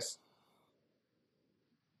success.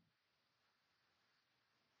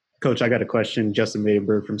 Coach, I got a question. Justin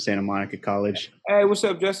Maidenberg from Santa Monica College. Hey, what's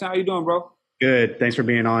up, Justin? How you doing, bro? Good. Thanks for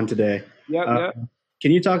being on today. Yep.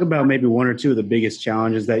 Can you talk about maybe one or two of the biggest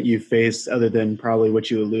challenges that you faced, other than probably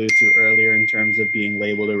what you alluded to earlier in terms of being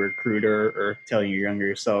labeled a recruiter or telling your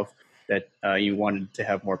younger self that you wanted to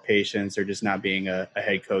have more patience, or just not being a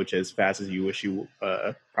head coach as fast as you wish you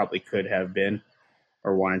probably could have been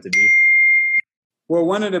or wanted to be? Well,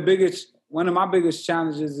 one of my biggest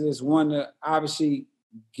challenges is one to obviously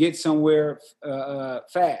get somewhere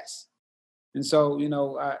fast. And so, you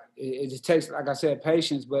know, it just takes, like I said,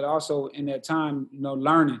 patience, but also in that time, you know,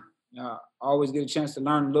 learning. I always get a chance to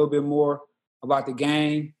learn a little bit more about the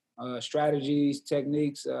game, strategies,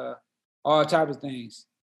 techniques, all types of things.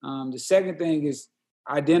 The second thing is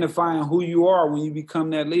identifying who you are when you become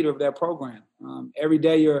that leader of that program. Every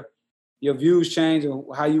day your views change and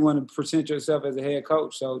how you want to present yourself as a head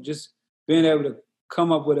coach. So just being able to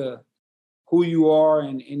come up with who you are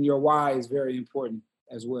and your why is very important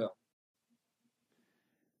as well.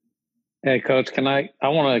 Hey, Coach, I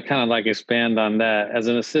want to kind of like expand on that. As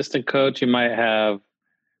an assistant coach, you might have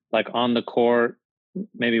like on the court,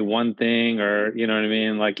 maybe one thing, or, you know what I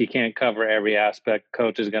mean? Like you can't cover every aspect.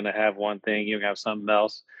 Coach is going to have one thing, you have something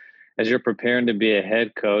else. As you're preparing to be a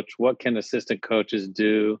head coach, what can assistant coaches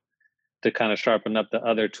do to kind of sharpen up the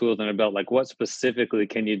other tools in their belt? Like what specifically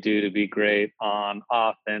can you do to be great on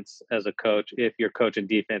offense as a coach if you're coaching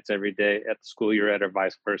defense every day at the school you're at, or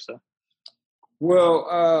vice versa?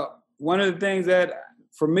 Well, one of the things that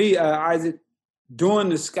for me, Isaac, doing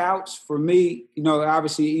the scouts, for me,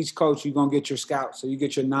 obviously each coach, you're going to get your scouts. So you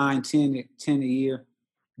get your 9, 10 a year.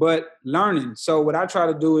 But learning. So what I try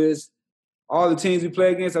to do is all the teams we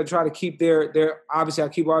play against, I try to keep their obviously I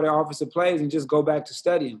keep all their offensive plays and just go back to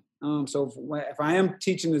studying. So if I am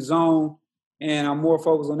teaching the zone and I'm more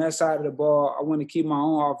focused on that side of the ball, I want to keep my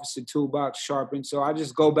own offensive toolbox sharpened. So I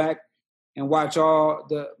just go back and watch all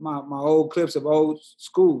my old clips of old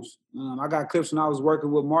schools. I got clips when I was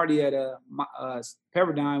working with Marty at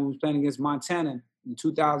Pepperdine. We was playing against Montana in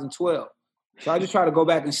 2012. So I just try to go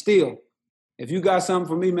back and steal. If you got something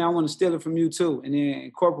from me, man, I want to steal it from you too, and then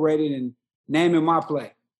incorporate it and name it my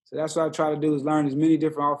play. So that's what I try to do is learn as many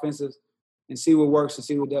different offensives and see what works and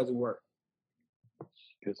see what doesn't work.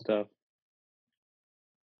 Good stuff.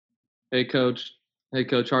 Hey, Coach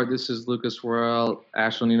Hart, this is Lucas Worrell,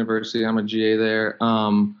 Ashland University. I'm a GA there.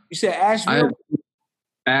 You said Asheville?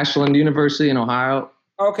 Ashland University in Ohio.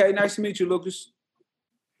 Okay, nice to meet you, Lucas.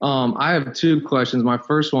 I have 2 questions. My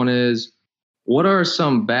first one is, what are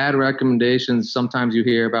some bad recommendations sometimes you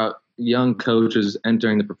hear about young coaches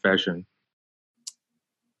entering the profession?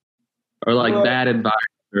 Or bad advice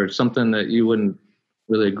or something that you wouldn't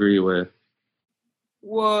really agree with?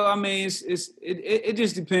 Well, I mean, it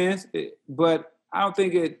just depends. But I don't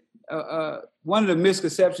think it one of the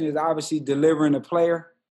misconceptions is obviously delivering a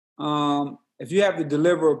player. If you have to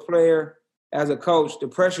deliver a player as a coach, the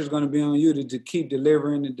pressure is going to be on you to keep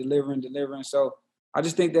delivering and delivering. So I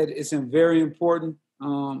just think that it's very important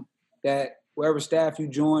that wherever staff you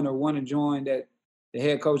join or want to join, that the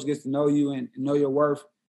head coach gets to know you and know your worth.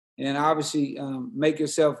 And obviously make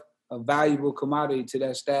yourself a valuable commodity to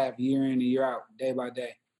that staff year in and year out, day by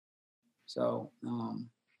day. So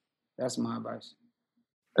that's my advice.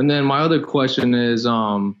 And then my other question is,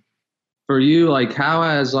 for you, how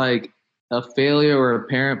has a failure or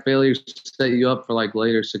apparent failure set you up for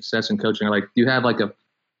later success in coaching? Do you have a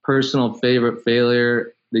personal favorite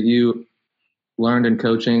failure that you learned in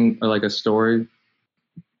coaching, or a story?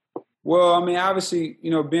 Well, I mean, obviously,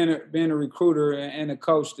 being a recruiter and a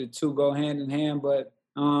coach, the two go hand in hand. But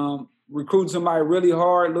recruiting somebody really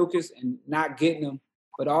hard, Lucas, and not getting them,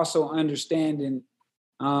 but also understanding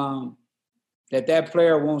that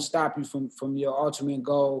player won't stop you from your ultimate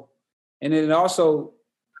goal. And then it also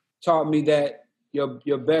taught me that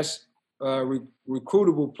your best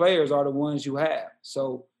recruitable players are the ones you have.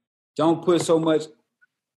 So don't put so much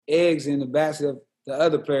eggs in the basket of the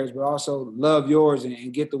other players, but also love yours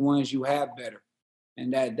and get the ones you have better.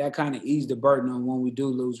 And that kind of eased the burden on when we do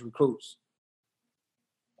lose recruits.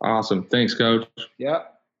 Awesome. Thanks, Coach.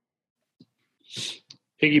 Yep.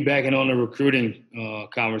 Piggybacking on the recruiting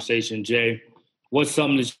conversation, Jay, what's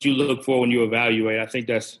something that you look for when you evaluate? I think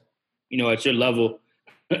that's, at your level,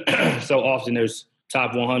 so often there's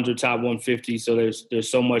top 100, top 150. So there's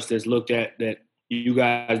so much that's looked at that you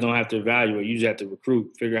guys don't have to evaluate. You just have to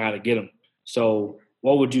recruit, figure out how to get them. So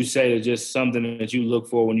what would you say is just something that you look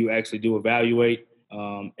for when you actually do evaluate?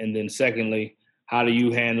 And then secondly, how do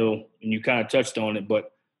you handle, and you kind of touched on it,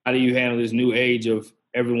 but how do you handle this new age of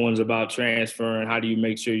everyone's about transferring? How do you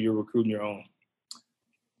make sure you're recruiting your own?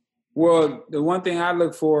 Well, the one thing I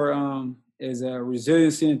look for is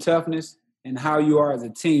resiliency and toughness, and how you are as a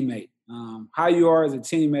teammate. How you are as a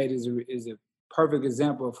teammate is a perfect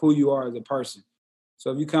example of who you are as a person.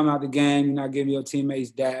 So if you come out the game, you're not giving your teammates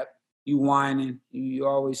dap, you whining, you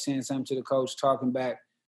always saying something to the coach, talking back,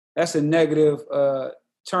 that's a negative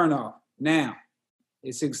turnoff. Now,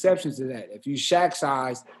 it's exceptions to that. If you Shaq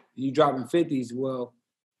size and you dropping 50s, well,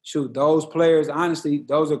 shoot, those players, honestly,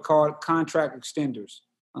 those are called contract extenders.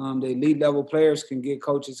 The elite level players can get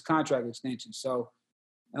coaches contract extensions. So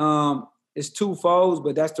it's two folds,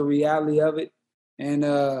 but that's the reality of it. And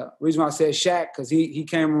reason why I said Shaq, because he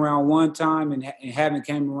came around one time and haven't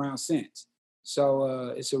came around since.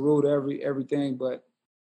 So it's a rule to everything. But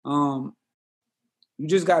you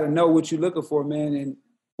just got to know what you're looking for, man, and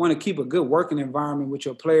want to keep a good working environment with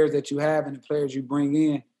your players that you have and the players you bring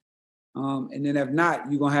in. And then if not,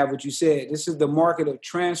 you're going to have what you said. This is the market of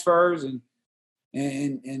transfers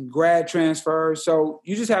and grad transfers. So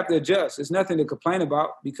you just have to adjust. There's nothing to complain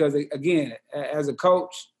about because, again, as a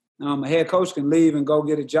coach, a head coach can leave and go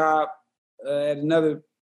get a job at another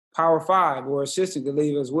Power 5, or assistant can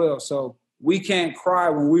leave as well. So we can't cry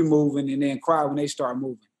when we're moving and then cry when they start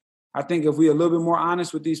moving. I think if we're a little bit more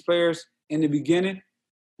honest with these players in the beginning,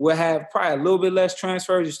 we'll have probably a little bit less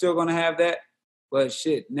transfers. You're still going to have that. But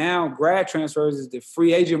shit, now grad transfers is the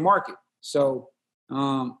free agent market. So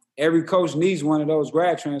every coach needs one of those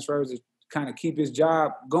grad transfers to kind of keep his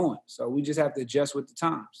job going. So we just have to adjust with the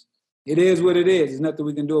times. It is what it is. There's nothing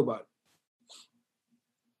we can do about it.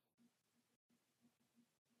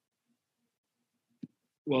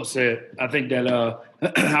 Well said. I think that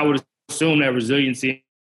I would assume that resiliency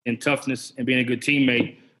and toughness and being a good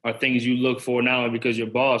teammate are things you look for not only because you're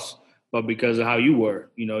boss, but because of how you were.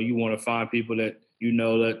 You know, you want to find people that you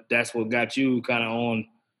know that's what got you kind of on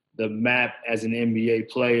the map as an NBA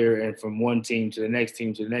player and from one team to the next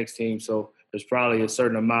team to the next team. So there's probably a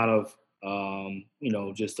certain amount of,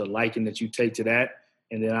 just a liking that you take to that.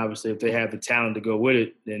 And then obviously if they have the talent to go with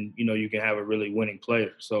it, then, you can have a really winning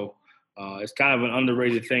player. So it's kind of an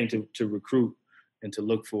underrated thing to recruit and to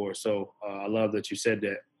look for. So I love that you said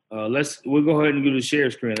that. We'll go ahead and go to the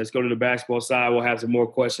share screen. Let's go to the basketball side. We'll have some more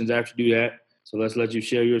questions after you do that. So let's let you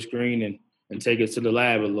share your screen and take us to the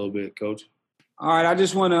lab a little bit, Coach. All right. I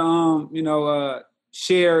just want to,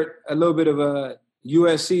 share a little bit of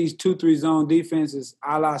USC's 2-3 zone defenses,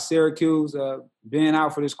 a la Syracuse. Being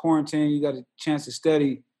out for this quarantine, you got a chance to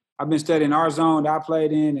study. I've been studying our zone that I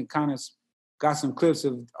played in and kind of got some clips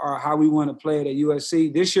of how we want to play it at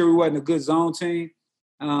USC. This year we wasn't a good zone team.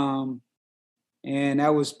 And that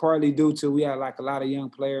was partly due to we had like a lot of young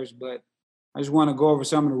players, but I just want to go over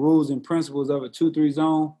some of the rules and principles of a 2-3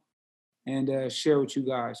 zone and share with you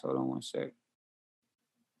guys. Hold on one sec.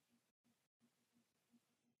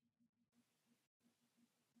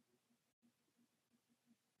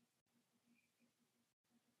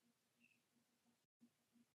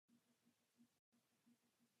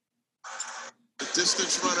 The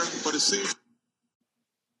distance runner, but it seems.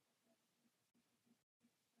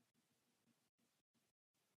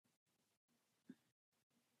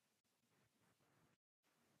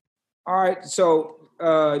 All right, so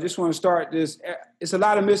just want to start this. It's a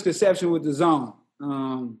lot of misconception with the zone.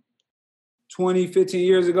 20, 15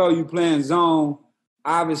 years ago, you playing zone,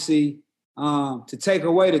 obviously, to take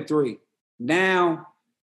away the three. Now,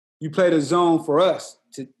 you play the zone for us.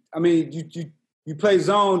 You play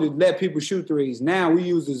zone to let people shoot threes. Now we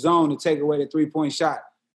use the zone to take away the three-point shot.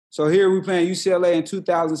 So here we playing UCLA in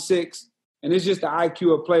 2006, and it's just the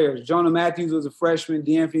IQ of players. Jonah Matthews was a freshman.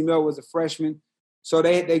 D'Anthony Melton was a freshman. So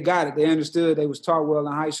they got it. They understood. They was taught well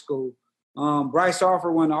in high school. Bryce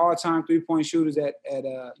Harper, one of the all-time three-point shooters at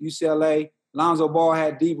UCLA. Lonzo Ball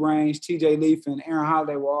had deep range. TJ Leaf and Aaron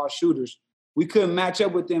Holiday were all shooters. We couldn't match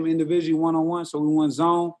up with them individually one-on-one, so we went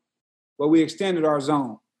zone, but we extended our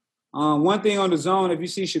zone. One thing on the zone, if you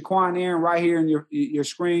see Shaquan Aaron right here in your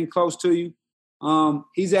screen close to you,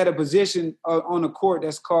 he's at a position on the court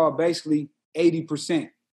that's called basically 80%.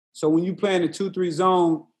 So when you play in the 2-3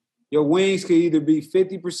 zone, your wings could either be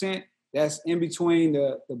 50%, that's in between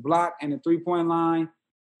the block and the three-point line.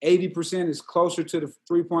 80% is closer to the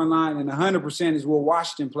three-point line, and 100% is where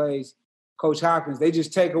Washington plays, Coach Hopkins. They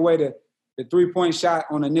just take away the three-point shot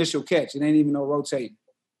on initial catch. It ain't even no rotating.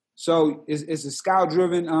 So it's a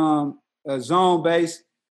scout-driven zone base,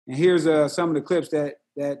 and here's some of the clips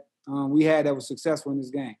that we had that was successful in this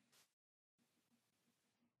game.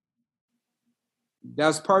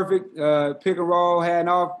 That's perfect. Pick and roll, hand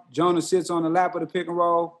off. Jonah sits on the lap of the pick and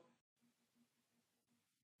roll.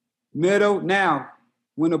 Middle. Now,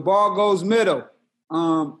 when the ball goes middle,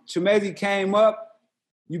 Chimezie came up.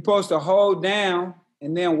 You're supposed to hold down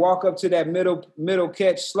and then walk up to that middle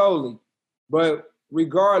catch slowly. But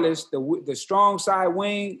regardless, the strong side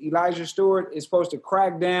wing, Elijah Stewart, is supposed to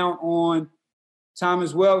crack down on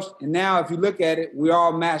Thomas Welsh. And now, if you look at it, we're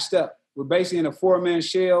all matched up. We're basically in a four-man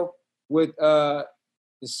shell with the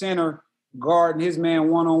center guard and his man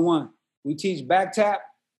one-on-one. We teach back tap.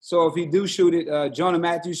 So if he do shoot it, Jonah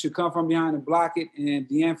Matthews should come from behind and block it, and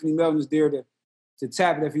D'Anthony Melton is there to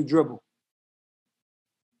tap it if he dribble.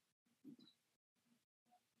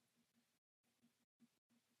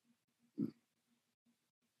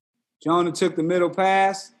 Jonah took the middle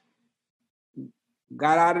pass,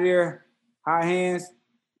 got out of there, high hands.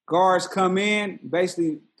 Guards come in,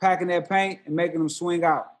 basically packing that paint and making them swing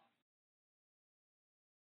out.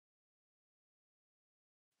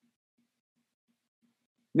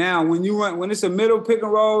 Now, when it's a middle pick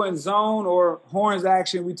and roll and zone or horns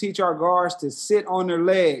action, we teach our guards to sit on their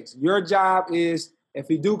legs. Your job is, if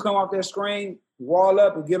he do come off that screen, wall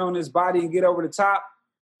up and get on his body and get over the top.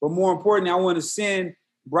 But more importantly, I want to send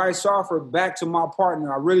Bryce Harper back to my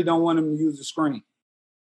partner. I really don't want him to use the screen.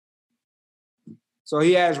 So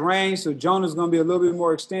he has range, so Jonah's going to be a little bit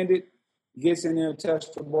more extended. He gets in there and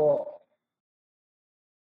touches the ball.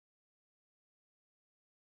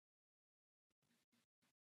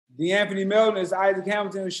 D'Anthony Melton is Isaac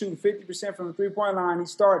Hamilton, who's shooting 50% from the three-point line. He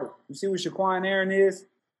started. You see what Shaquan Aaron is?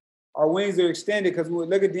 Our wings are extended because we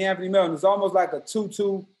look at D'Anthony Melton. It's almost like a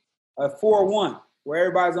 2-2, a 4-1, where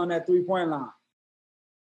everybody's on that three-point line.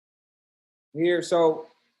 Here, so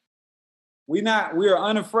we are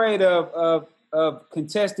unafraid of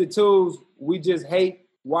contested twos. We just hate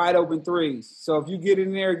wide open threes. So if you get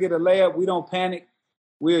in there and get a layup, we don't panic.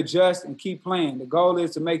 We adjust and keep playing. The goal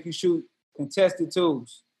is to make you shoot contested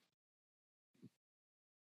twos.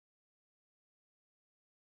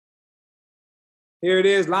 Here it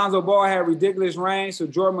is. Lonzo Ball had ridiculous range, so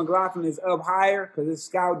Jordan McLaughlin is up higher because it's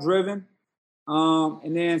scout-driven.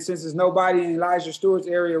 And then since there's nobody in Elijah Stewart's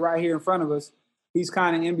area right here in front of us, he's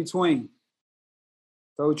kind of in between.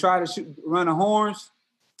 So we try to run the horns,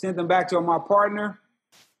 send them back to my partner,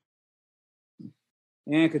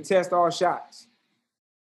 and contest all shots.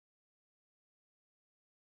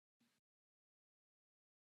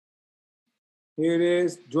 Here it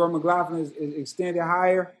is. Jordan McLaughlin is extended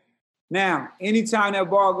higher. Now, anytime that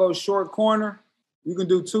ball goes short corner, you can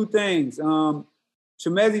do two things.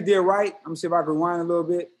 Chimezie did right. I'm going to see if I can rewind a little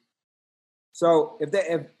bit. So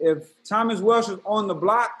if Thomas Welsh is on the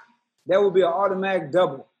block, that would be an automatic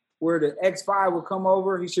double where the X5 will come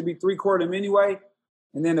over. He should be three-quarter him anyway.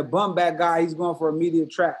 And then the bump back guy, he's going for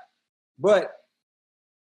immediate trap. But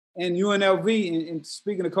in UNLV, and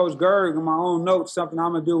speaking to Coach Gerg in my own notes, something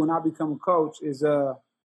I'm going to do when I become a coach is Chimezie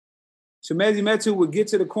Metu would get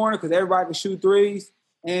to the corner because everybody can shoot threes,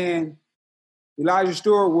 and Elijah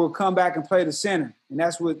Stewart will come back and play the center. And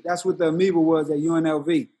that's what the amoeba was at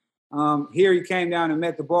UNLV. Here he came down and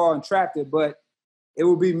met the ball and trapped it, but it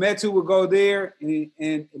would be Metu would go there,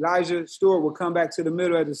 and Elijah Stewart would come back to the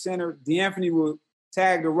middle at the center. D'Anthony would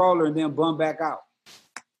tag the roller and then bump back out.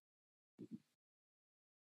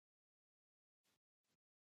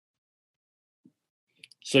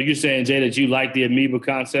 So you're saying, Jay, that you like the amoeba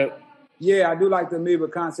concept? Yeah, I do like the amoeba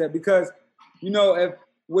concept because, if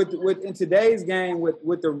in today's game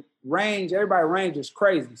with the range, everybody's range is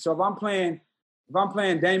crazy. So if I'm playing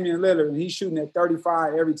Damian Lillard and he's shooting at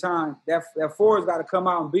 35 every time, that forward's got to come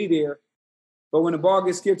out and be there. But when the ball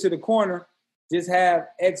gets skipped to the corner, just have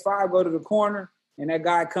X5 go to the corner and that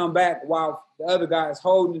guy come back while the other guy is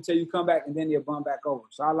holding until you come back, and then he'll bump back over.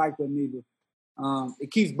 So I like the amoeba.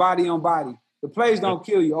 It keeps body on body. The plays don't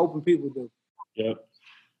kill you. Open people do. Yep.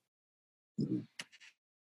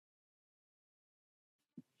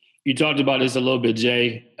 You talked about this a little bit,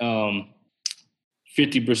 Jay. 50%,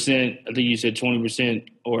 I think you said 20%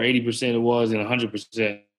 or 80% it was, and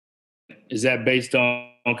 100%. Is that based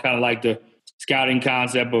on kind of like the scouting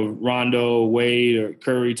concept of Rondo, Wade, or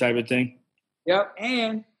Curry type of thing? Yep,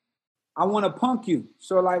 and I want to punk you.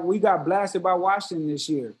 So, like, we got blasted by Washington this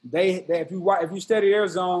year. They if you study their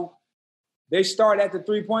zone, they start at the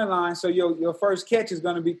three-point line, so your first catch is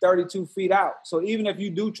going to be 32 feet out. So even if you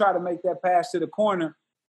do try to make that pass to the corner,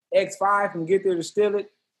 X5 can get there to steal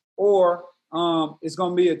it, or it's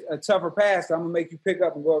going to be a tougher pass. So I'm going to make you pick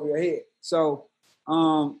up and go over your head. So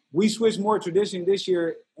we switched more tradition this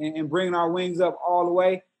year and bringing our wings up all the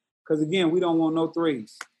way because, again, we don't want no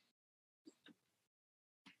threes.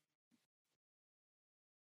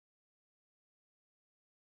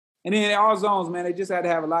 And then in all zones, man, they just had to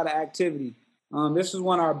have a lot of activity. This was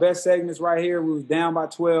one of our best segments right here. We was down by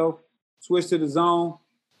 12, switched to the zone,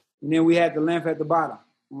 and then we had the length at the bottom.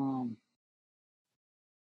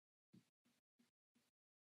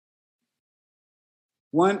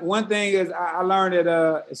 One thing is I learned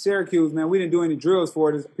at Syracuse, man, we didn't do any drills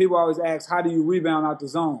for it. Is people always ask, how do you rebound out the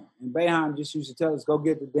zone? And Boeheim just used to tell us, go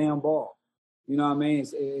get the damn ball. You know what I mean?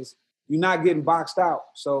 It's you're not getting boxed out.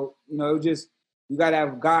 So, it just you got to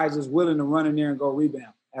have guys just willing to run in there and go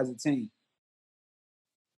rebound as a team.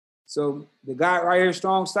 So the guy right here,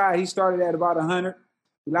 strong side, he started at about 100.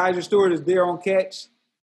 Elijah Stewart is there on catch.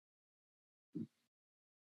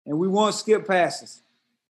 And we won't skip passes.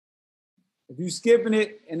 If you're skipping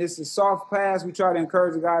it and it's a soft pass, we try to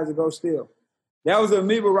encourage the guys to go steal. That was an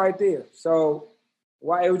amoeba right there. So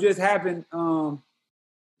why it would just happen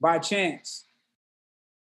by chance.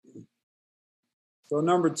 So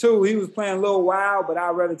number 2, he was playing a little wild, but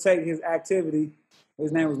I'd rather take his activity.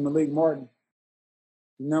 His name was Malik Martin.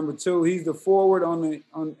 Number 2, he's the forward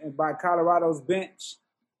by Colorado's bench.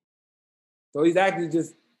 So he's actually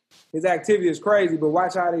just his activity is crazy, but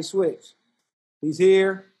watch how they switch. He's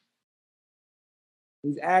here.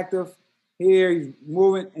 He's active here. He's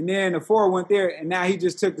moving. And then the forward went there, and now he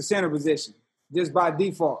just took the center position just by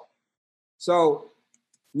default. So,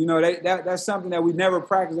 that's something that we never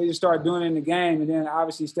practiced. They just started doing it in the game. And then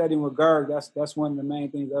obviously studying with Gerg, that's one of the main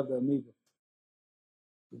things of the amoeba.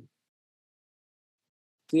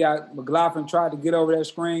 See how McLaughlin tried to get over that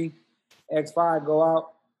screen. X5 go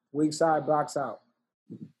out. Weak side blocks out.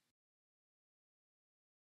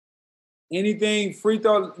 Anything free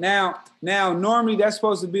throw. Now normally that's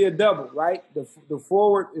supposed to be a double, right? The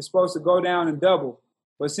forward is supposed to go down and double.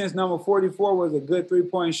 But since number 44 was a good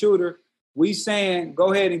three-point shooter, we saying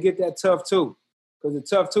go ahead and get that tough 2. because the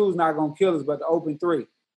tough two is not going to kill us, but the open three.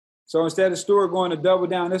 So instead of Stewart going to double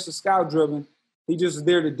down, this is scout driven. He just is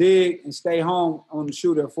there to dig and stay home on the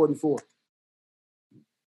shooter at 44.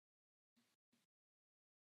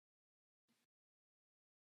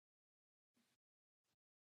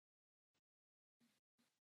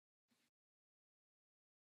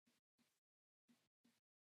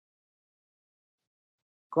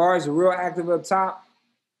 Guards are real active up top.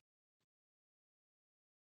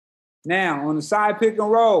 Now, on the side pick and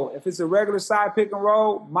roll, if it's a regular side pick and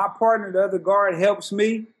roll, my partner, the other guard, helps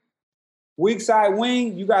me. Weak side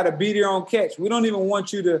wing, you got to be there on catch. We don't even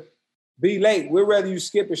want you to be late. We'd rather you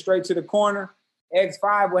skip it straight to the corner.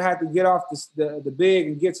 X5 will have to get off the big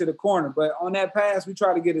and get to the corner. But on that pass, we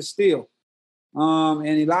try to get a steal. And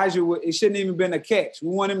Elijah, it shouldn't even been a catch. We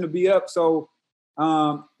want him to be up, so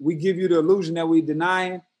we give you the illusion that we're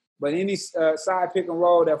denying. But any side pick and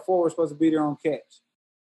roll, that forward's supposed to be there on catch.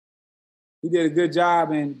 He did a good job,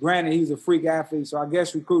 and granted, he's a freak athlete, so I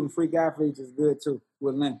guess recruiting freak athletes is good too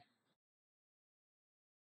with Lynn.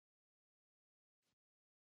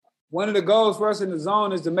 One of the goals for us in the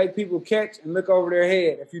zone is to make people catch and look over their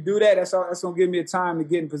head. If you do that, that's going to give me a time to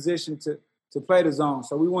get in position to play the zone.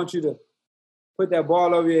 So we want you to put that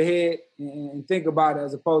ball over your head and think about it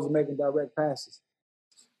as opposed to making direct passes.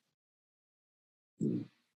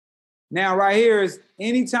 Now, right here is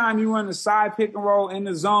anytime you run the side pick and roll in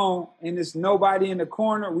the zone and there's nobody in the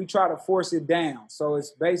corner, we try to force it down. So it's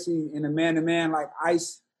basically in a man-to-man like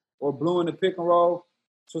ice or blue in the pick and roll.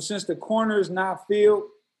 So since the corner is not filled,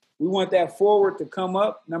 we want that forward to come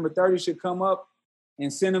up. Number 30 should come up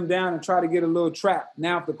and send them down and try to get a little trap.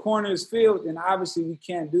 Now, if the corner is filled, then obviously we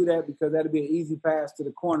can't do that because that'll be an easy pass to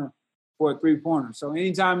the corner for a three-pointer. So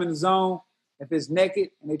anytime in the zone, if it's naked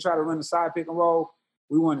and they try to run the side pick and roll,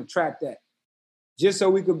 we want to trap that just so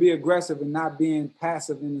we could be aggressive and not being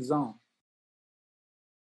passive in the zone.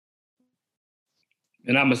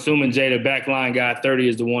 And I'm assuming, Jay, the backline guy 30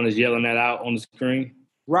 is the one that's yelling that out on the screen?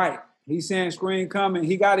 Right. He's saying screen coming.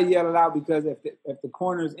 He got to yell it out because if the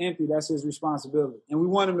corner is empty, that's his responsibility. And we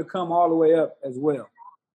want him to come all the way up as well.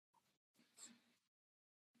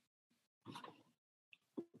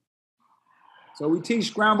 So we teach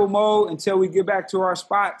scramble mode until we get back to our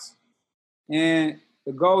spots. And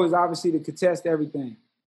the goal is obviously to contest everything.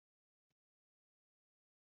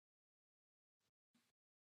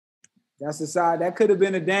 That's the side. That could have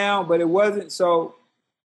been a down, but it wasn't. So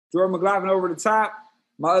Jordan McLaughlin over the top.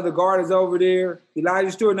 My other guard is over there.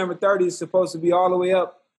 Elijah Stewart, number 30, is supposed to be all the way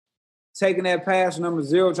up, taking that pass from number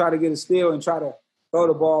 0, try to get a steal and try to throw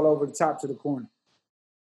the ball over the top to the corner.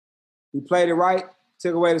 He played it right,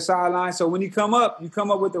 took away the sideline. So when you come up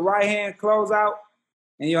with the right hand closeout,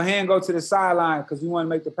 and your hand go to the sideline because you want to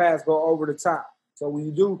make the pass go over the top. So when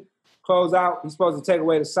you do close out, you're supposed to take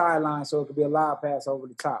away the sideline so it could be a live pass over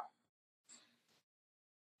the top.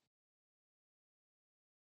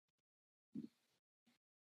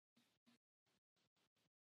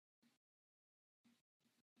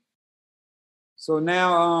 So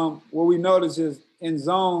now what we notice is in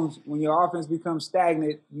zones, when your offense becomes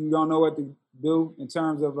stagnant, you don't know what to do in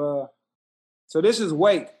terms of so this is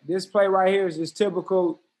Wake. This play right here is just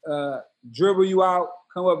typical dribble you out,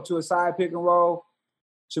 come up to a side pick and roll.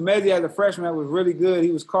 Chimezie, as a freshman, was really good.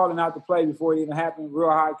 He was calling out the play before it even happened. Real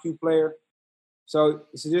high IQ player. So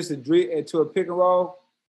it's just a pick and roll.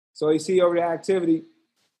 So you see over the activity,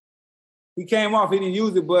 he came off. He didn't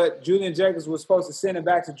use it, but Julian Jacobs was supposed to send it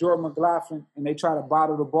back to Jordan McLaughlin, and they try to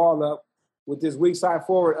bottle the ball up with this weak side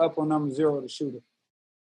forward up on number 0, the shooter.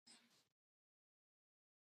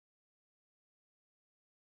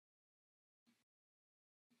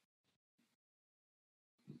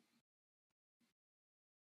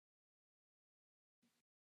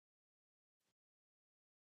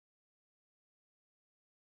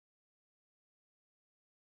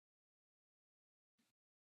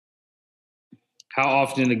 How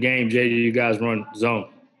often in the game, Jay, do you guys run zone?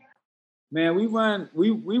 Man, we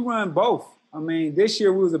run both. I mean, this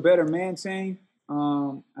year we was a better man team.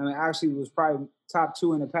 Actually was probably top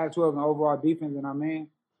 2 in the Pac-12 in overall defense in our man.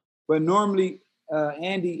 But normally,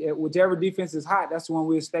 Andy, whichever defense is hot, that's the one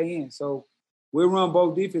we'll stay in. So we'll run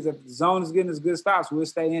both defense. If the zone is getting us good stops, we'll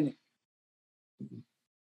stay in it. You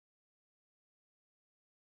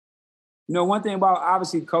know, one thing about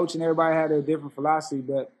obviously coaching, everybody had a different philosophy,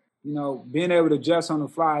 but you know, being able to adjust on the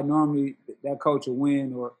fly, normally that coach will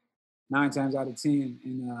win or 9 times out of 10.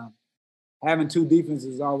 And having 2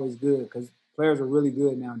 defenses is always good because players are really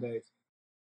good nowadays.